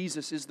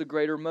 Jesus is the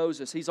greater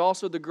Moses. He's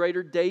also the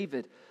greater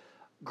David,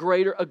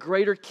 a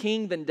greater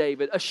king than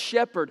David, a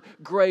shepherd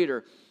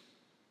greater,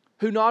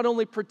 who not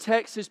only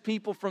protects his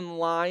people from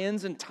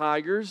lions and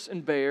tigers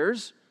and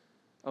bears,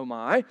 oh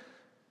my,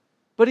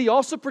 but he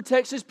also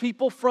protects his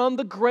people from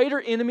the greater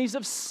enemies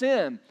of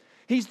sin.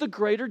 He's the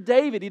greater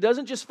David. He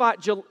doesn't just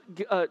fight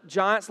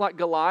giants like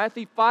Goliath.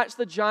 He fights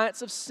the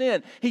giants of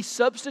sin. He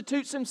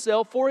substitutes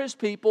himself for his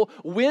people,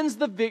 wins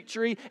the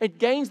victory, and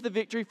gains the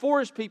victory for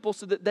his people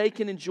so that they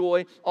can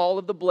enjoy all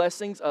of the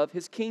blessings of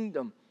his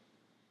kingdom.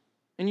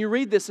 And you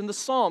read this in the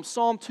Psalms.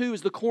 Psalm 2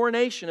 is the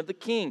coronation of the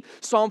king.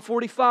 Psalm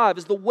 45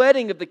 is the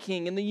wedding of the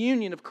king and the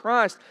union of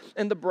Christ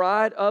and the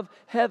bride of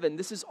heaven.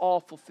 This is all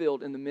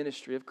fulfilled in the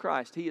ministry of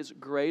Christ. He is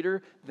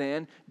greater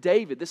than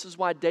David. This is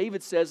why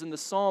David says in the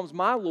Psalms,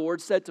 "My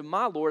Lord said to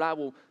my Lord,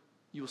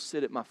 you will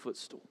sit at my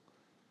footstool."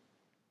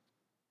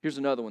 Here's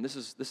another one. This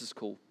is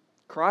cool.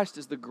 Christ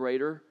is the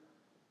greater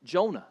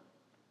Jonah.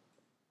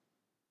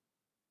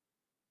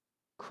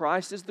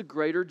 Christ is the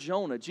greater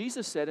Jonah.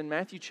 Jesus said in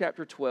Matthew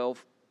chapter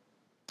 12,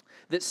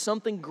 that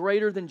something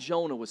greater than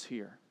Jonah was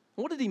here.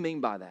 What did He mean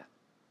by that?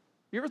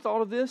 You ever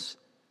thought of this?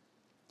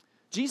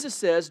 Jesus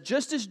says,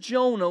 just as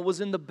Jonah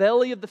was in the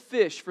belly of the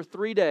fish for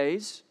 3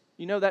 days,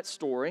 you know that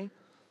story.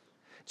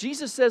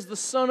 Jesus says the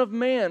Son of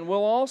Man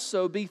will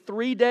also be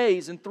 3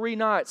 days and 3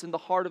 nights in the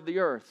heart of the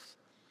earth.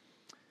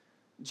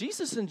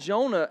 Jesus and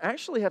Jonah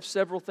actually have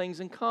several things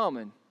in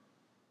common.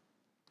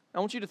 I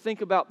want you to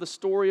think about the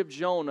story of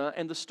Jonah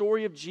and the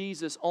story of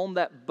Jesus on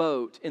that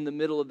boat in the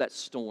middle of that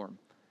storm.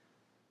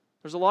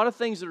 There's a lot of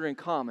things that are in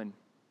common,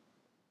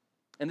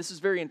 and this is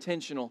very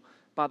intentional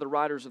by the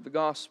writers of the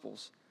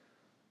Gospels.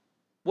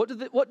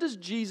 What does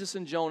Jesus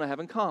and Jonah have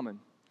in common?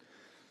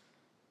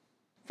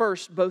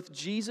 First, both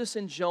Jesus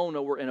and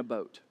Jonah were in a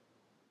boat,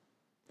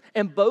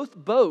 and both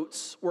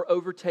boats were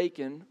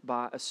overtaken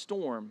by a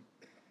storm,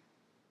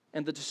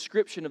 and the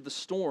description of the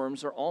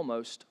storms are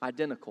almost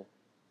identical.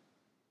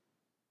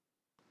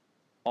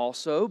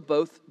 Also,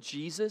 both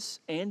Jesus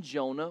and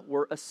Jonah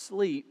were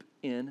asleep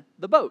in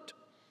the boat.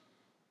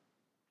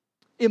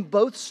 In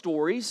both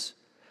stories,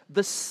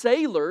 the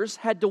sailors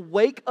had to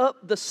wake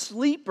up the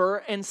sleeper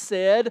and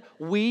said,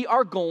 "We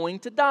are going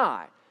to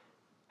die."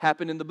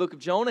 Happened in the book of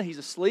Jonah. He's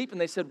asleep and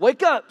they said,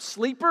 "Wake up,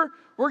 sleeper,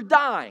 we're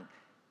dying."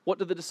 What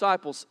did the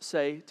disciples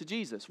say to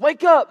Jesus?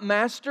 "Wake up,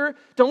 Master.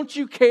 Don't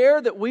you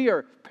care that we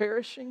are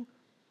perishing?"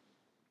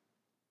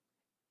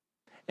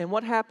 And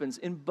what happens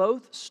in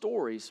both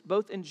stories,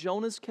 both in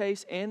Jonah's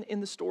case and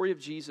in the story of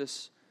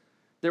Jesus,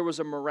 there was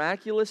a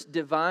miraculous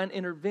divine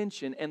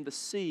intervention and the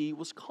sea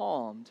was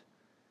calmed.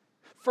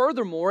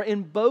 Furthermore,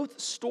 in both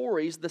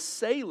stories, the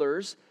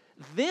sailors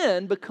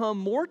then become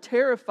more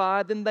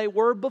terrified than they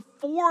were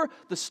before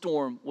the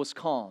storm was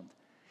calmed.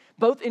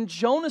 Both in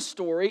Jonah's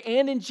story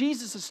and in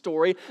Jesus'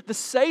 story, the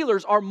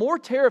sailors are more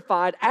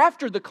terrified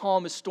after the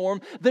calm is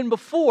stormed than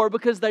before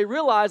because they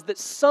realize that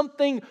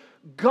something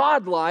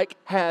godlike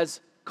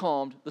has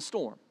calmed the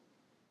storm.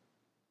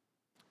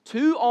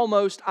 Two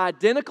almost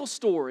identical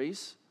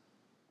stories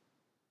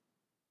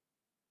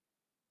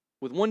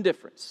with one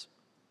difference.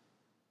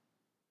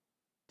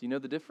 Do you know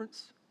the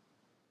difference?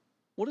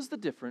 What is the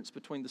difference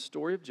between the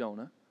story of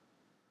Jonah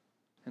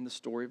and the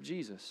story of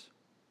Jesus?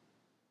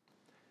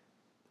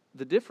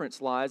 The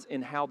difference lies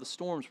in how the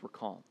storms were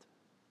calmed.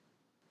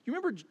 You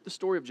remember the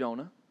story of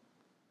Jonah?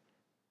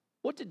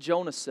 What did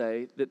Jonah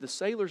say that the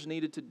sailors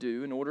needed to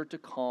do in order to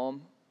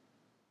calm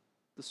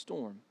the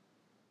storm?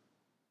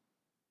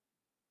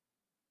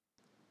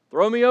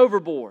 "Throw me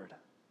overboard,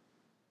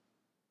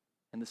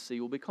 and the sea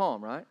will be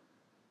calm," right?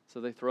 So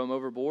they throw him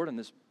overboard, and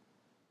this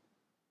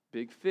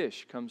big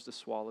fish comes to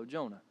swallow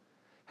Jonah.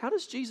 How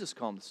does Jesus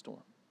calm the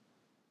storm?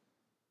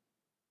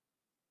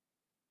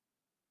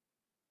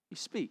 He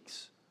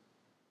speaks.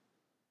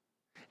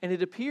 And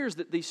it appears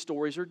that these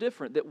stories are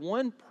different, that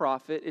one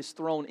prophet is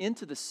thrown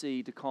into the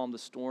sea to calm the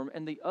storm,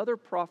 and the other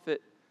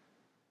prophet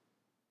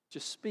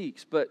just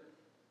speaks. But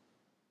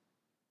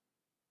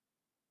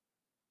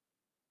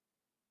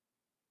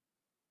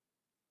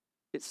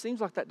it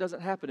seems like that doesn't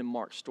happen in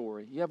Mark's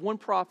story. You have one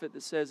prophet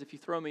that says, "If you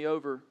throw me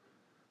over,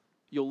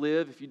 you'll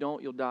live. If you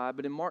don't, you'll die."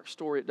 But in Mark's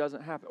story, it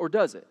doesn't happen. Or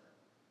does it?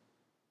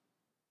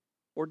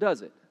 Or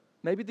does it?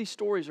 Maybe these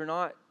stories are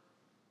not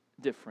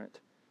different.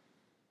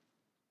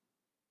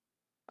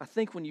 I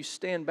think when you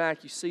stand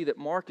back, you see that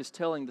Mark is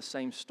telling the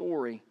same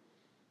story.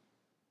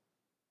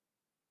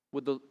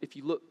 If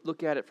you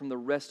look at it from the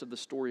rest of the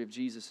story of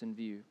Jesus in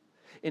view.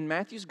 In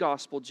Matthew's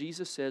gospel,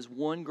 Jesus says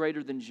one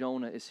greater than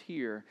Jonah is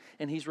here,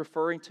 and he's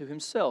referring to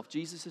himself.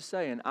 Jesus is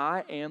saying,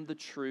 I am the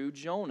true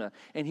Jonah.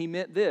 And he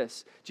meant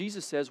this.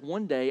 Jesus says,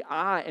 one day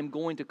I am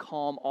going to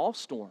calm all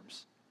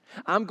storms.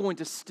 I'm going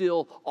to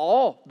still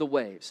all the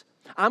waves.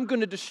 I'm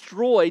going to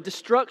destroy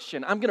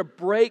destruction. I'm going to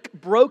break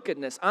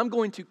brokenness. I'm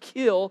going to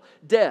kill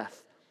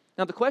death.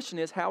 Now the question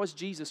is, how is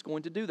Jesus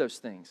going to do those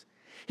things?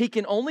 He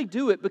can only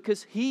do it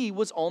because He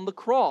was on the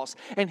cross,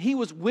 and He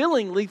was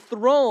willingly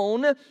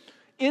thrown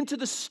into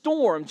the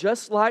storm,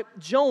 just like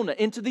Jonah,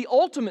 into the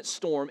ultimate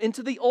storm,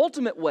 into the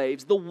ultimate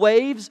waves, the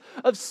waves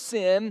of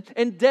sin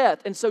and death.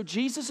 And so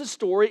Jesus'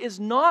 story is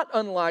not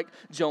unlike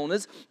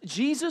Jonah's.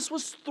 Jesus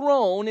was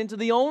thrown into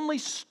the only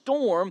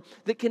storm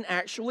that can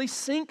actually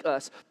sink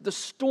us, the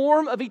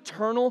storm of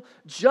eternal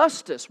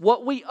justice,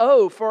 what we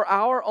owe for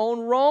our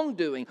own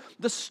wrongdoing.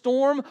 The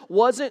storm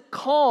wasn't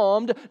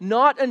calmed,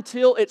 not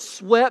until it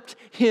swept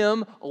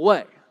Him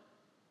away.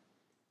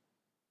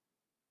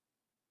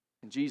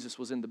 And Jesus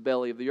was in the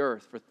belly of the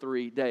earth for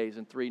 3 days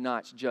and 3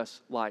 nights,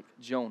 just like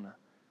Jonah.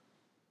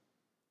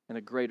 And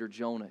a greater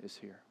Jonah is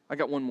here. I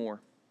got one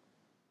more.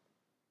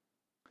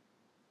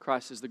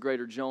 Christ is the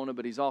greater Jonah,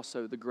 but He's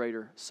also the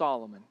greater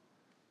Solomon.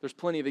 There's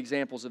plenty of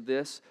examples of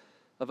this,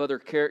 of other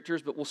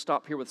characters, but we'll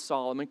stop here with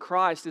Solomon.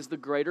 Christ is the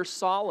greater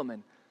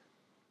Solomon.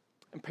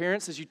 And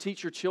parents, as you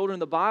teach your children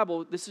the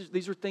Bible,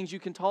 these are things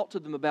you can talk to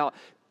them about.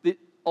 The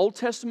Old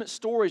Testament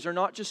stories are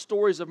not just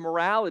stories of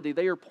morality.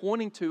 They are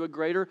pointing to a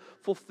greater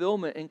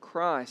fulfillment in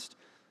Christ.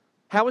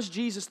 How is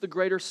Jesus the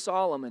greater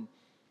Solomon?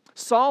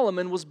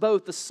 Solomon was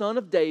both the son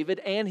of David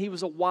and he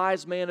was a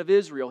wise man of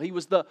Israel. He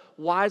was the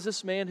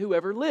wisest man who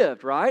ever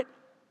lived, right?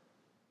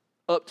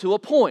 Up to a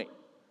point.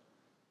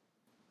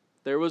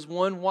 There was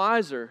one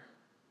wiser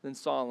than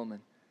Solomon.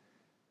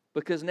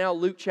 Because now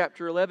Luke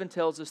chapter 11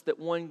 tells us that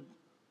one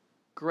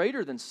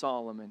greater than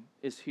Solomon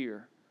is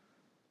here.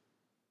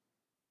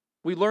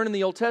 We learn in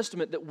the Old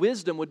Testament that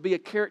wisdom would be a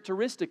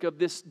characteristic of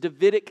this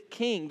Davidic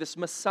king, this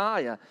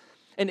Messiah.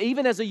 And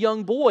even as a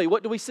young boy,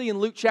 what do we see in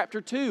Luke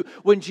chapter 2?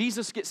 When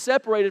Jesus gets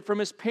separated from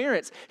His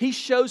parents, He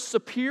shows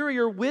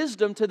superior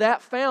wisdom to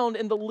that found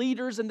in the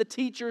leaders and the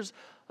teachers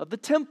of the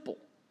temple.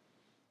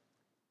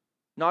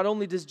 Not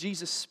only does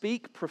Jesus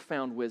speak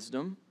profound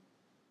wisdom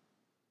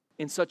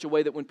in such a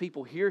way that when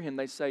people hear Him,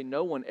 they say,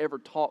 no one ever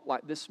taught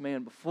like this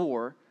man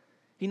before.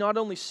 He not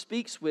only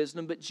speaks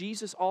wisdom, but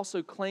Jesus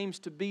also claims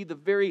to be the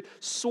very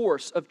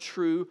source of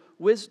true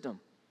wisdom.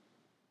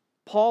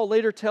 Paul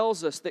later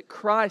tells us that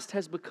Christ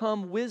has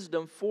become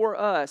wisdom for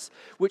us,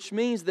 which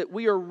means that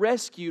we are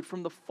rescued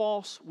from the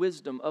false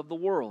wisdom of the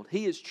world.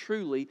 He is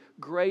truly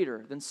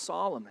greater than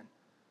Solomon.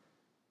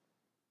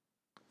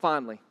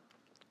 Finally,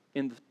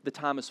 the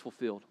time is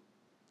fulfilled.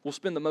 We'll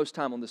spend the most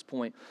time on this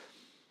point.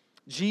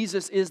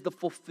 Jesus is the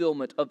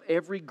fulfillment of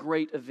every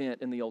great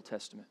event in the Old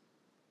Testament.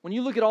 When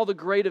you look at all the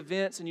great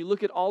events and you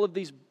look at all of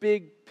these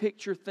big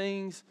picture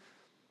things,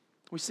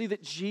 we see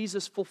that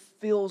Jesus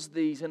fulfills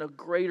these in a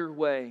greater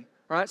way.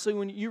 Right? So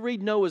when you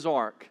read Noah's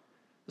Ark,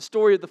 the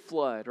story of the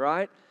flood,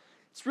 right?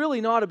 It's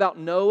really not about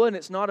Noah and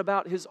it's not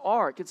about his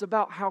ark. It's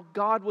about how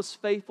God was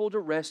faithful to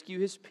rescue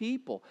His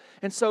people.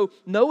 And so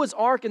Noah's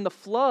Ark and the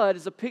flood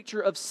is a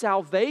picture of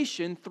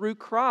salvation through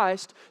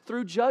Christ,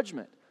 through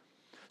judgment.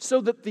 So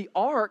that the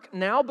ark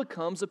now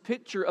becomes a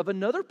picture of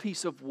another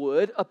piece of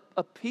wood,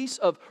 a piece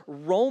of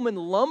Roman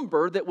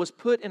lumber that was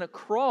put in a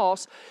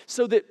cross,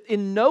 so that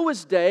in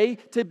Noah's day,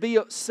 to be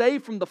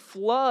saved from the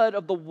flood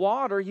of the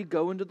water, you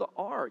go into the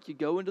ark, you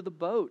go into the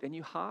boat, and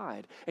you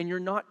hide. And you're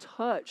not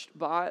touched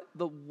by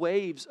the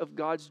waves of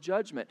God's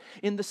judgment.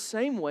 In the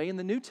same way, in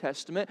the New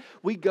Testament,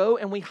 we go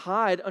and we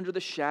hide under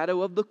the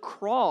shadow of the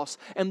cross,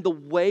 and the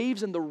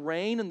waves and the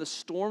rain and the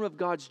storm of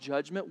God's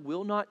judgment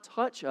will not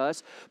touch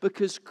us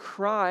because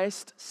Christ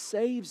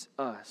saves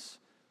us.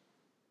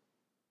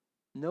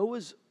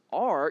 Noah's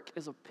Ark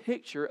is a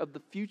picture of the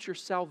future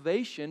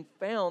salvation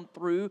found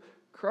through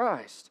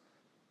Christ.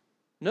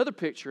 Another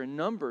picture in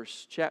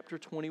Numbers chapter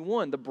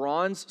 21, the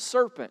bronze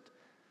serpent.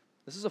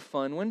 This is a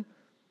fun one.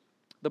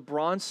 The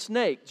bronze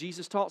snake.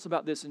 Jesus talks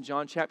about this in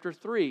John chapter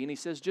 3, and He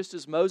says, just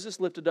as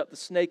Moses lifted up the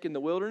snake in the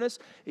wilderness,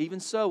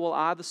 even so will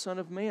I, the Son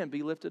of Man,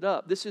 be lifted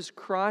up. This is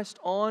Christ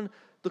on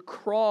the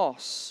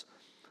cross,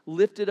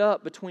 lifted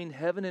up between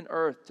heaven and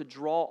earth to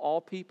draw all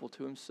people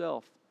to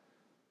Himself.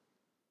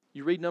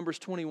 You read Numbers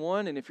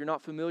 21, and if you're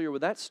not familiar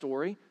with that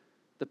story,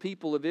 the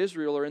people of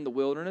Israel are in the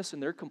wilderness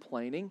and they're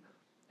complaining.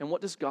 And what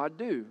does God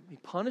do? He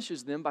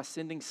punishes them by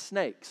sending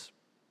snakes.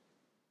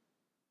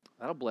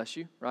 That'll bless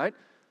you, right?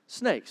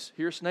 Snakes.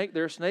 Here a snake,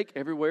 there a snake,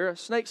 everywhere a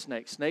snake.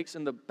 Snakes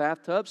in the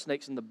bathtub,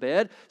 snakes in the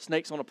bed,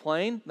 snakes on a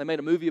plane. They made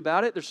a movie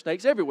about it. There's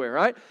snakes everywhere,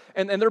 right?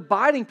 And they're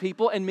biting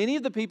people, and many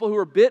of the people who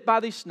were bit by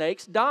these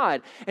snakes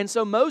died. And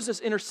so Moses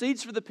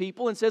intercedes for the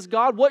people and says,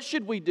 God, what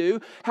should we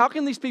do? How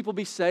can these people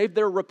be saved?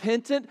 They're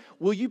repentant.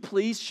 Will you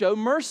please show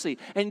mercy?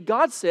 And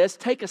God says,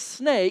 take a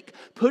snake,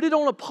 put it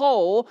on a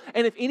pole,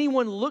 and if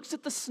anyone looks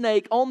at the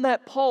snake on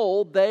that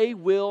pole, they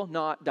will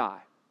not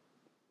die.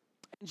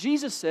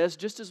 Jesus says,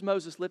 just as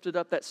Moses lifted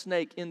up that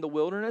snake in the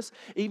wilderness,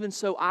 even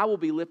so I will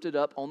be lifted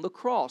up on the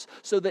cross.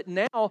 So that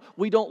now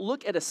we don't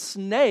look at a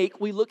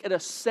snake, we look at a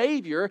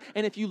Savior.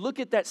 And if you look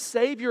at that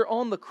Savior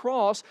on the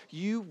cross,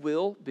 you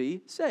will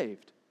be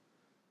saved.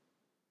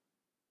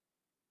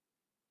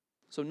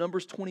 So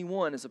Numbers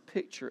 21 is a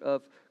picture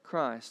of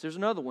Christ. There's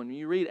another one. When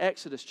you read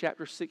Exodus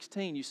chapter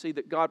 16, you see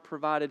that God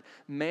provided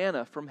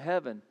manna from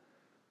heaven.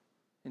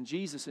 And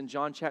Jesus in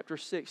John chapter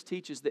 6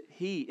 teaches that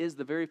He is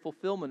the very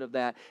fulfillment of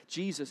that.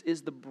 Jesus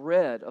is the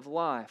bread of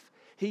life.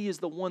 He is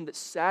the one that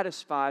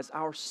satisfies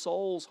our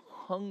soul's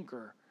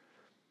hunger.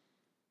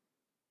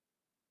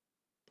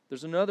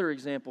 There's another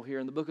example here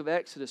in the book of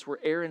Exodus where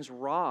Aaron's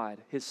rod,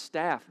 his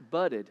staff,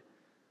 budded.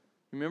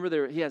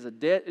 Remember, he has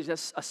a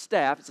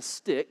staff, it's a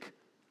stick.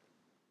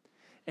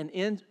 And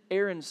in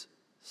Aaron's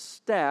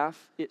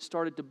staff, it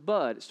started to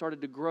bud. It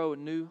started to grow a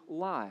new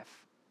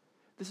life.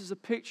 This is a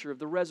picture of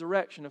the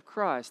resurrection of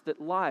Christ,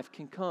 that life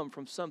can come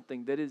from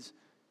something that is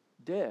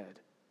dead.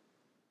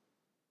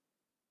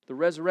 The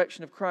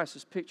resurrection of Christ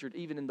is pictured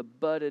even in the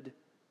budded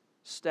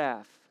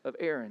staff of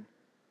Aaron.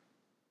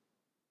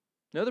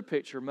 Another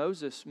picture,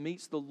 Moses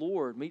meets the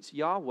Lord, meets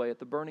Yahweh at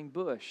the burning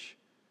bush.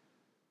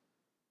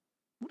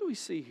 What do we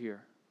see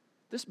here?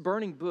 This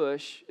burning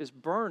bush is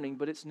burning,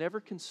 but it's never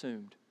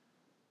consumed.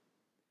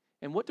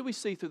 And what do we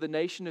see through the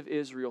nation of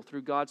Israel,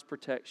 through God's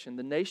protection?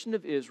 The nation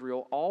of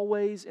Israel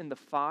always in the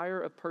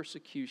fire of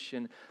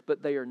persecution,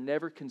 but they are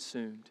never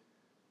consumed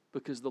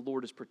because the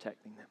Lord is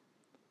protecting them.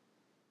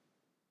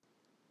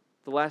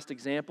 The last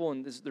example,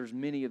 and there's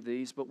many of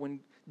these, but when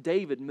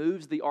David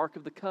moves the Ark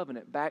of the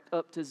Covenant back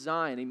up to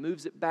Zion, he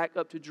moves it back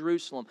up to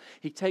Jerusalem.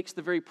 He takes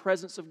the very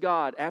presence of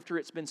God after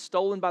it's been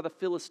stolen by the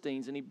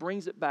Philistines, and he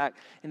brings it back,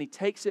 and he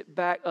takes it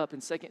back up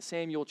in 2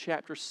 Samuel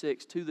chapter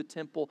 6 to the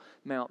Temple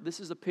Mount. This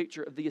is a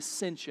picture of the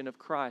ascension of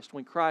Christ,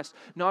 when Christ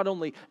not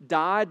only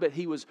died, but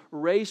He was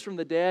raised from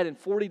the dead, and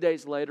 40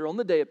 days later, on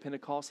the day of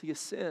Pentecost, He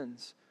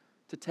ascends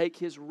to take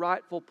His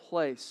rightful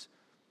place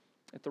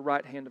at the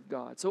right hand of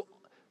God. So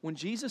when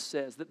Jesus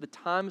says that the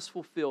time is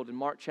fulfilled in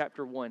Mark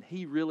chapter 1,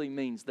 He really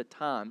means the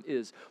time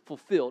is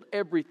fulfilled.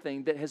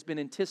 Everything that has been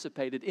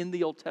anticipated in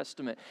the Old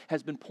Testament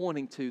has been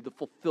pointing to the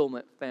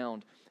fulfillment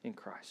found in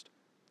Christ.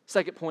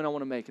 Second point I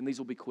want to make, and these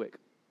will be quick.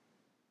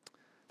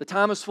 The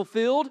time is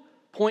fulfilled.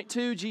 Point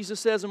 2, Jesus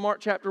says in Mark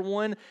chapter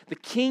 1, the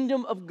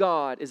kingdom of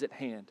God is at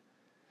hand.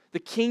 The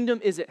kingdom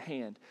is at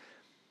hand.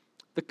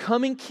 The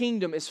coming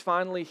kingdom is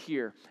finally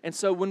here. And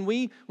so when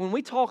we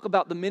talk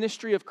about the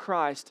ministry of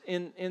Christ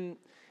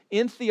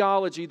in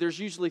theology, there's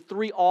usually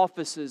three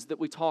offices that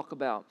we talk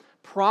about: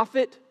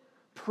 prophet,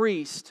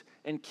 priest,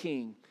 and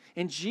king.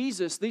 And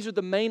Jesus, these are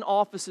the main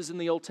offices in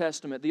the Old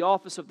Testament: the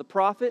office of the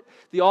prophet,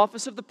 the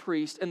office of the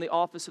priest, and the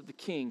office of the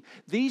king.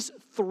 These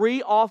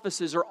three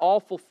offices are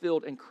all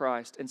fulfilled in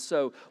Christ. And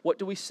so, what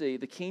do we see?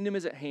 The kingdom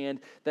is at hand.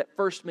 That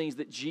first means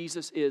that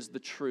Jesus is the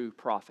true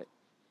prophet.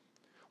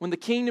 When the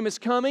kingdom is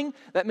coming,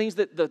 that means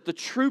that the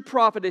true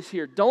prophet is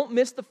here. Don't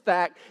miss the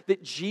fact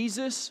that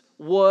Jesus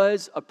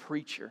was a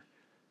preacher.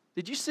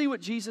 Did you see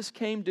what Jesus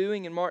came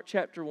doing in Mark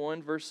chapter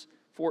 1, verse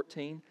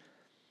 14?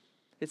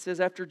 It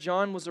says, after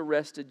John was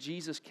arrested,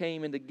 Jesus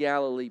came into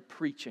Galilee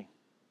preaching.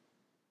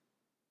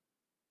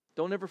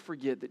 Don't ever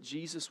forget that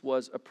Jesus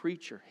was a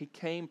preacher. He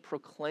came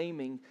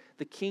proclaiming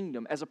the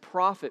kingdom as a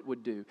prophet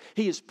would do.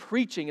 He is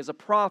preaching as a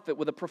prophet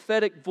with a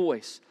prophetic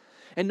voice.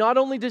 And not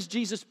only does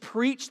Jesus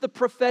preach the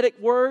prophetic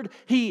word,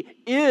 He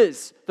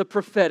is the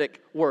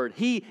prophetic word.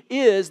 He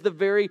is the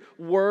very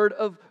Word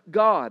of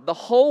God. The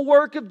whole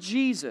work of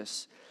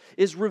Jesus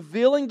is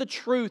revealing the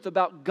truth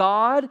about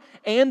God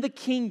and the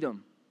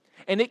kingdom.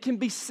 And it can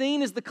be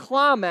seen as the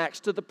climax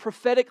to the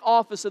prophetic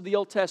office of the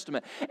Old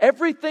Testament.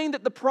 Everything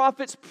that the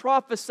prophets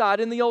prophesied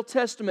in the Old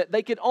Testament,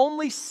 they could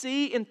only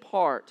see in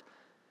part.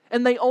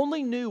 And they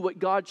only knew what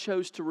God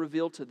chose to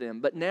reveal to them.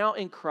 But now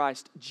in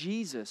Christ,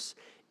 Jesus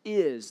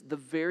is the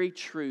very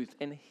truth.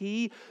 And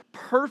He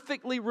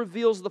perfectly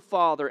reveals the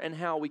Father and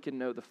how we can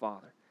know the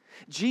Father.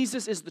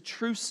 Jesus is the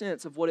true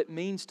sense of what it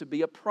means to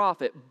be a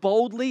prophet,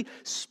 boldly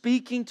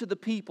speaking to the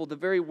people the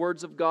very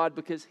words of God,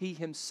 because He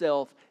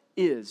Himself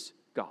is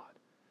God.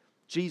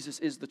 Jesus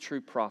is the true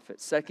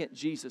prophet. Second,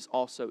 Jesus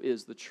also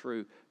is the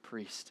true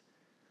priest.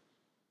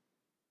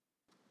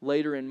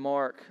 Later in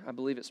Mark, I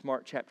believe it's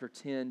Mark chapter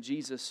 10,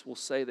 Jesus will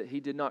say that He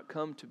did not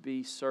come to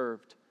be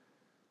served,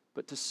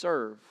 but to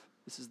serve.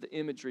 This is the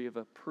imagery of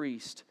a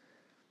priest,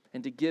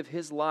 and to give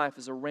His life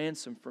as a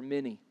ransom for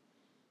many.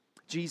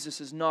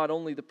 Jesus is not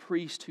only the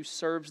priest who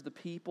serves the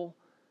people,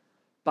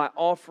 by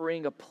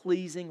offering a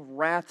pleasing,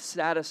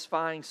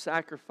 wrath-satisfying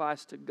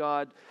sacrifice to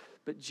God.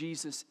 But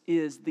Jesus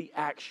is the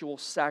actual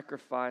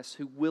sacrifice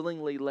who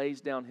willingly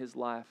lays down His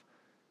life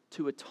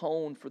to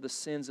atone for the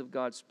sins of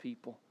God's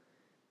people.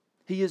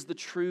 He is the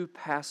true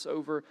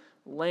Passover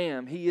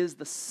lamb. He is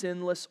the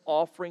sinless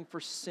offering for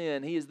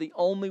sin. He is the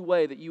only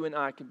way that you and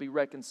I can be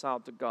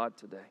reconciled to God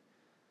today.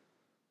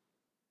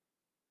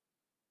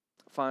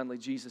 Finally,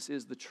 Jesus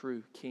is the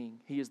true king.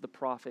 He is the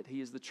prophet. He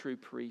is the true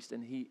priest.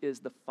 And He is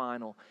the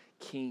final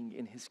king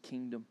in His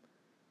kingdom.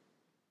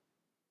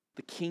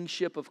 The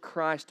kingship of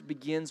Christ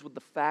begins with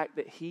the fact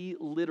that He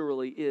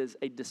literally is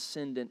a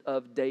descendant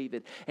of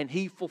David. And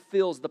He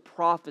fulfills the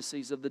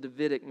prophecies of the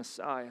Davidic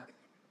Messiah.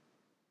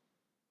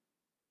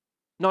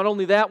 Not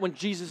only that, when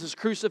Jesus is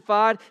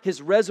crucified,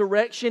 His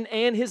resurrection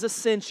and His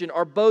ascension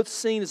are both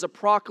seen as a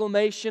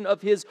proclamation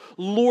of His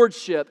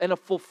lordship and a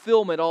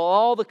fulfillment of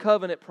all the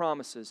covenant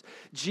promises.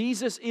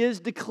 Jesus is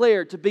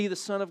declared to be the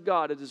Son of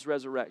God at His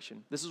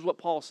resurrection. This is what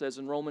Paul says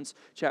in Romans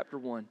chapter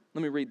 1.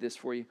 Let me read this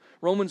for you.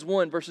 Romans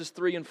 1, verses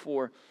 3 and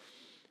 4.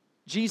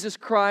 Jesus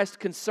Christ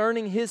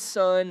concerning His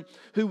Son,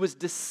 who was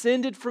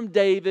descended from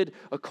David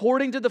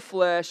according to the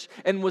flesh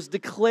and was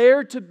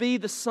declared to be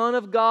the Son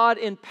of God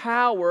in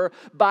power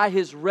by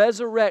His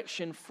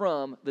resurrection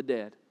from the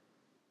dead.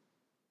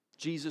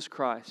 Jesus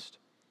Christ,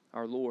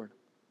 our Lord.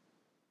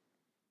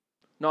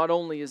 Not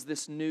only is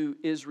this new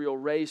Israel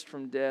raised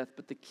from death,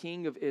 but the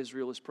King of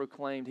Israel is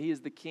proclaimed. He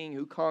is the King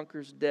who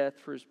conquers death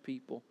for His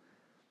people.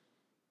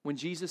 When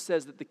Jesus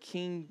says that the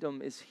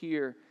kingdom is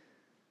here,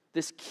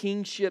 this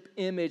kingship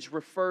image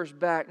refers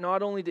back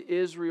not only to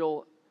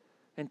Israel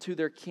and to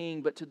their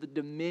king, but to the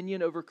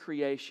dominion over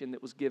creation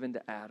that was given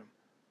to Adam.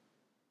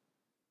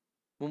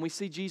 When we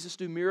see Jesus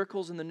do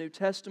miracles in the New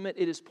Testament,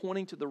 it is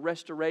pointing to the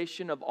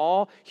restoration of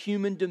all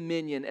human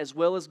dominion as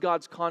well as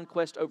God's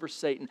conquest over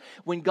Satan.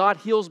 When God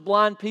heals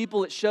blind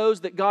people, it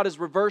shows that God is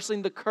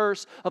reversing the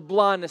curse of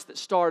blindness that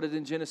started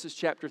in Genesis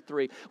chapter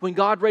 3. When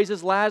God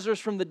raises Lazarus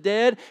from the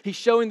dead, He's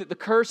showing that the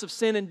curse of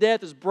sin and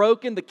death is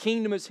broken, the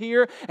kingdom is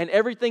here, and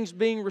everything's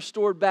being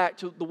restored back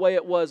to the way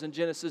it was in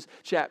Genesis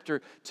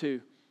chapter 2.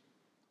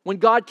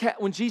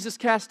 When Jesus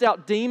cast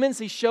out demons,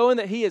 He's showing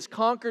that He has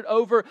conquered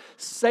over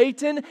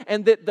Satan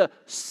and that the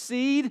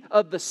seed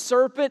of the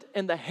serpent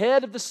and the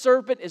head of the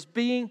serpent is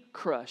being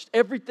crushed.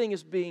 Everything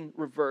is being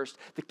reversed.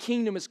 The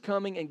kingdom is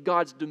coming and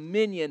God's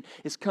dominion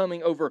is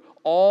coming over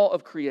all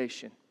of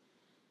creation.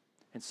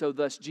 And so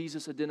thus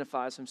Jesus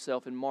identifies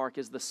Himself in Mark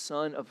as the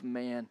Son of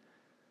Man.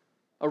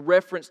 A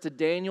reference to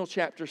Daniel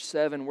chapter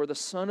 7 where the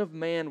Son of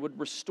Man would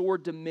restore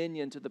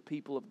dominion to the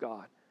people of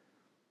God.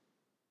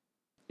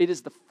 It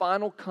is the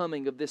final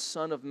coming of this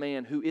Son of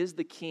Man who is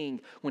the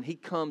King. When He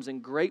comes in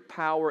great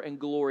power and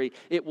glory,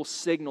 it will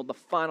signal the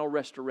final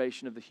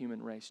restoration of the human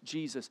race.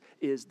 Jesus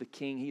is the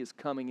King. He is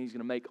coming. He's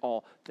going to make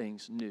all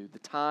things new. The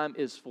time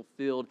is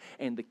fulfilled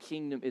and the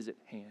kingdom is at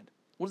hand.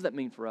 What does that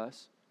mean for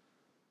us?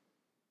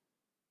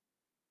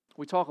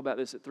 We talk about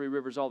this at Three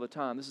Rivers all the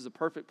time. This is a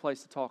perfect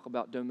place to talk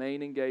about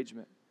domain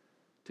engagement,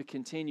 to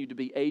continue to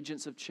be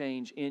agents of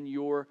change in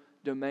your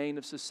domain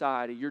of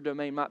society. Your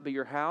domain might be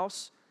your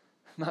house,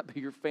 might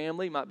be your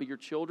family, might be your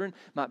children,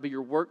 might be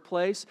your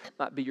workplace,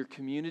 might be your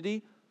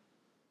community.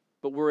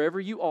 But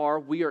wherever you are,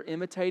 we are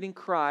imitating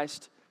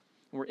Christ.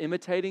 We're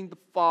imitating the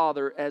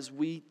Father as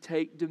we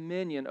take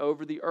dominion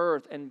over the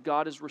earth. And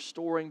God is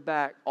restoring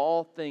back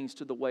all things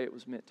to the way it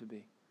was meant to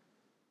be.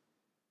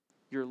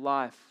 Your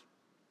life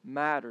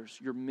matters.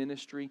 Your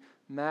ministry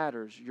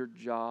matters. Your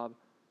job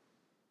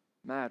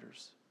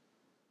matters.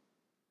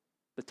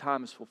 The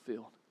time is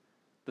fulfilled.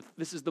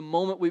 This is the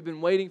moment we've been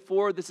waiting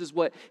for. This is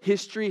what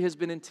history has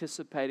been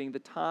anticipating. The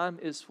time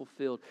is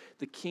fulfilled.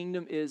 The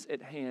kingdom is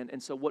at hand.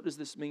 And so what does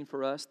this mean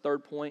for us?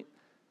 Third point,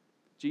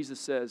 Jesus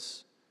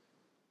says,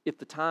 if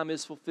the time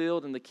is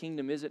fulfilled and the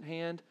kingdom is at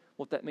hand,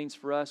 what that means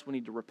for us, we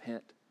need to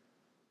repent.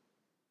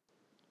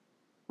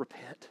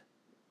 Repent.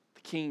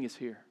 The King is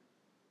here.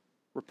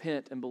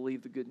 Repent and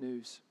believe the good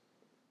news.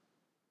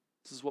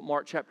 This is what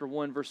Mark chapter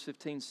 1 verse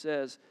 15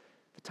 says.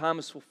 The time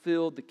is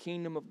fulfilled. The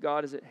kingdom of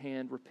God is at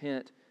hand.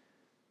 Repent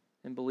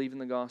and believe in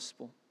the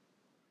gospel.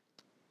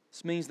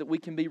 This means that we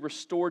can be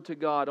restored to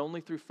God only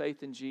through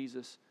faith in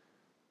Jesus.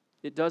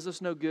 It does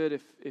us no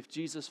good if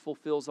Jesus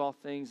fulfills all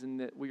things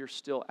and that we are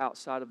still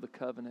outside of the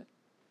covenant,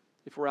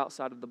 if we're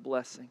outside of the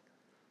blessing.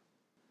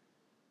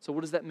 So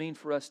what does that mean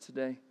for us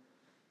today?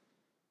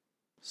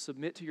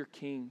 Submit to your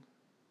King.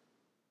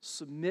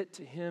 Submit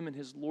to Him and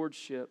His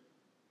lordship.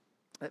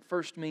 That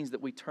first means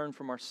that we turn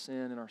from our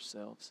sin and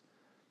ourselves.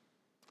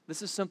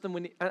 This is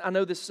something I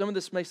know some of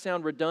this may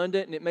sound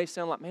redundant and it may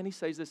sound like, man, he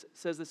says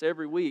this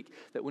every week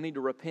that we need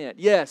to repent.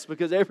 Yes,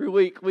 because every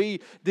week we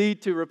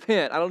need to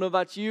repent. I don't know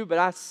about you, but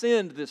I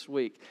sinned this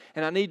week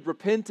and I need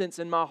repentance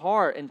in my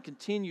heart and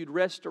continued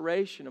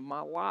restoration of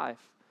my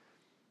life.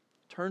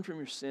 Turn from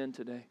your sin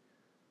today.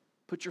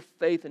 Put your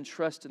faith and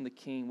trust in the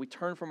King. We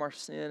turn from our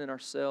sin and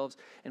ourselves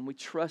and we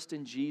trust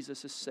in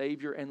Jesus as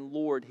Savior and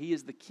Lord. He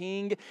is the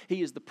King,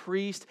 He is the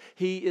priest,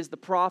 He is the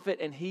prophet,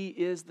 and He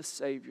is the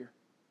Savior.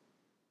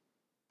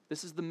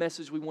 This is the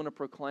message we want to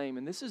proclaim.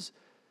 And this is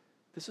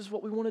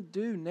what we want to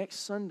do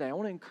next Sunday. I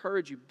want to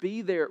encourage you,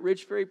 be there at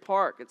Ridge Ferry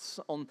Park. It's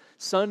on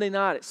Sunday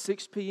night at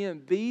 6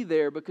 p.m. Be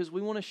there because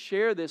we want to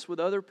share this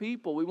with other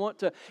people. We want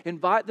to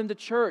invite them to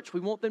church. We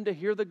want them to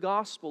hear the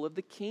gospel of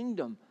the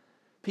kingdom.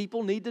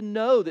 People need to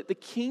know that the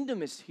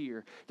kingdom is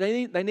here.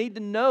 They need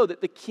to know that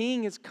the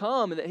King has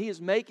come and that He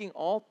is making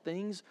all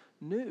things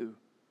new.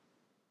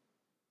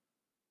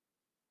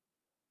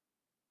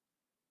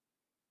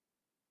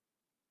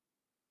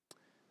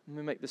 Let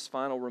me make this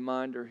final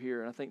reminder here,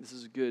 and I think this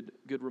is a good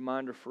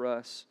reminder for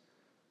us,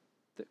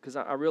 because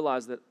I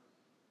realize that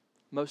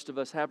most of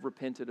us have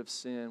repented of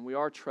sin. We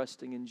are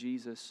trusting in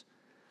Jesus,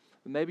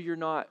 but maybe you're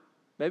not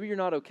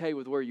okay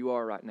with where you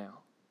are right now.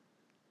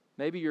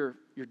 Maybe you're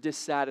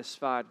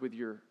dissatisfied with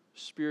your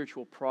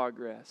spiritual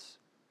progress,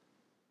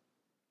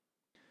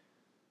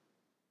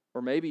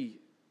 or maybe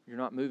you're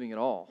not moving at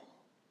all.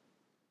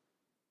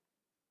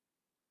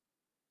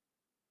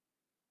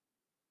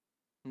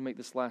 Let me make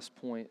this last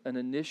point. An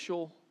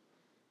initial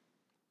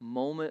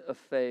moment of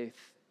faith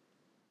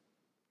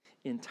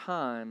in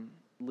time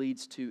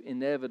leads to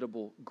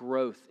inevitable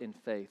growth in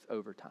faith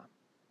over time.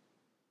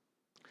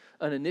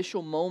 An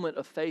initial moment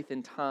of faith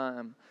in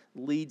time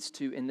leads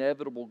to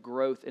inevitable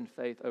growth in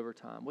faith over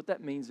time. What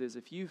that means is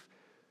if you've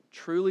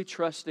truly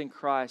trusted in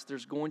Christ,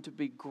 there's going to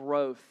be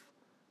growth.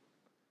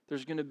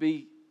 There's going to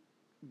be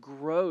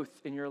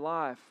growth in your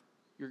life.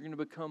 You're going to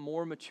become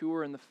more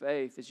mature in the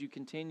faith as you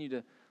continue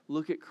to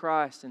look at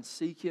Christ and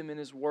seek Him in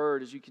His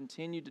Word. As you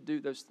continue to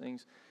do those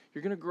things,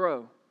 you're going to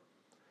grow.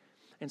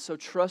 And so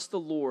trust the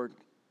Lord.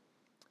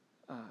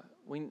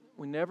 We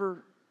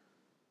never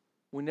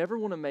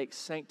want to make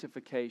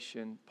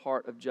sanctification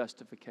part of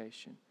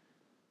justification.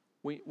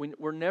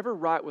 We're never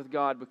right with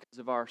God because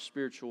of our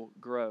spiritual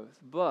growth.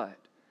 But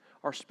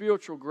our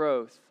spiritual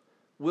growth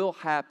will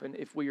happen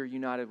if we are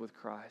united with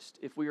Christ.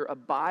 If we are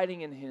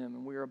abiding in Him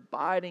and we are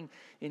abiding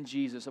in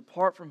Jesus.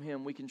 Apart from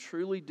Him, we can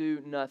truly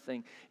do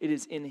nothing. It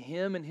is in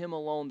Him and Him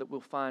alone that we'll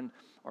find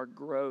our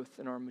growth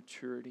and our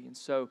maturity. And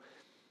so,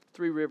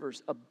 Three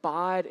Rivers,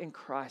 abide in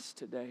Christ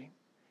today.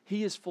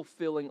 He is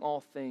fulfilling all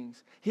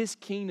things. His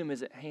kingdom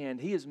is at hand.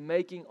 He is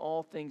making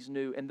all things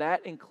new. And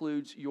that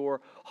includes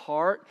your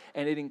heart,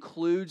 and it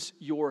includes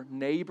your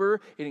neighbor.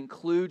 It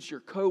includes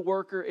your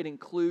coworker. It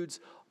includes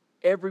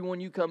everyone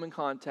you come in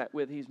contact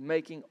with. He's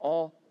making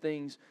all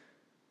things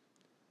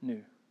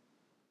new.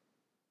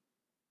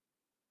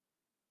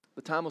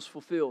 The time was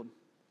fulfilled.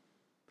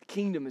 The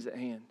kingdom is at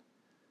hand.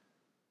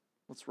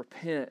 Let's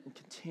repent and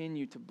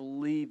continue to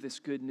believe this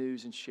good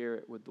news and share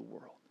it with the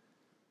world.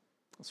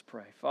 Let's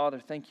pray. Father,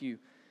 thank you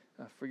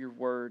for your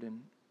word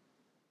and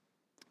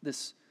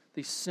these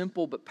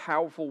simple but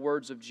powerful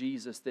words of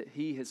Jesus that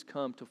He has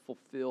come to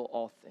fulfill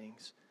all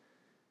things.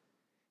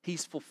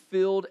 He's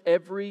fulfilled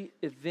every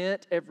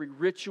event, every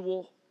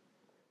ritual,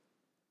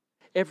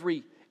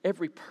 every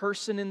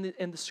person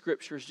in the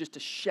Scripture is just a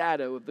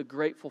shadow of the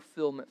great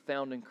fulfillment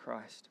found in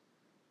Christ.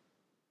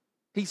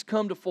 He's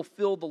come to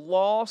fulfill the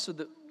law so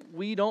that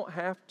we don't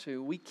have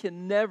to. We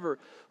can never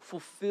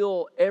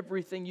fulfill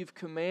everything You've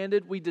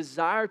commanded. We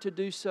desire to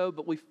do so,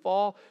 but we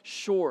fall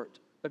short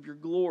of Your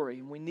glory,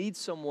 and we need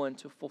someone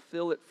to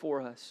fulfill it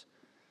for us.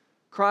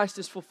 Christ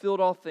has fulfilled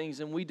all things,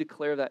 and we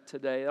declare that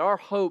today. Our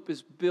hope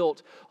is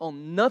built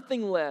on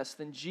nothing less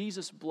than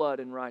Jesus' blood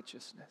and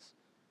righteousness.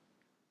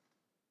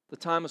 The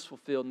time is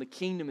fulfilled, and the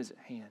kingdom is at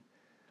hand.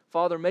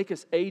 Father, make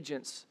us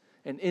agents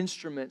and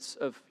instruments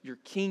of Your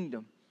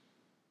kingdom.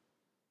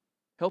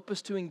 Help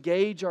us to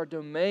engage our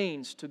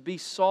domains, to be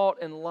salt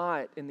and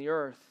light in the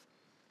earth.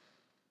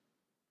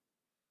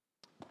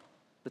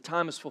 The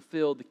time is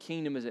fulfilled, the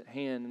kingdom is at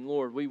hand, and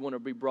Lord, we want to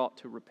be brought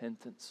to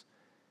repentance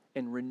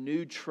and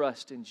renewed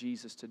trust in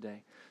Jesus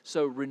today.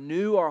 So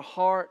renew our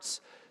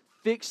hearts,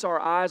 fix our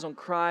eyes on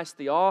Christ,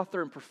 the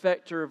author and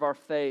perfecter of our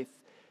faith,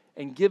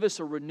 and give us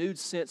a renewed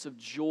sense of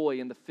joy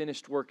in the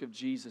finished work of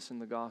Jesus in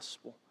the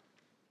gospel.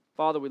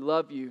 Father, we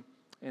love You,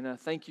 and I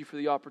thank You for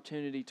the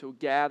opportunity to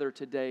gather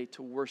today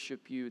to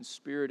worship You in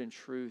spirit and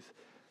truth.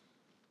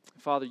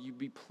 Father, You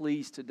be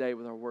pleased today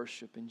with our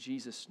worship. In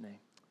Jesus' name,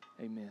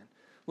 amen.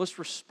 Let's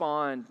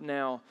respond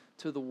now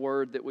to the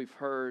word that we've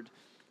heard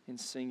in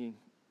singing.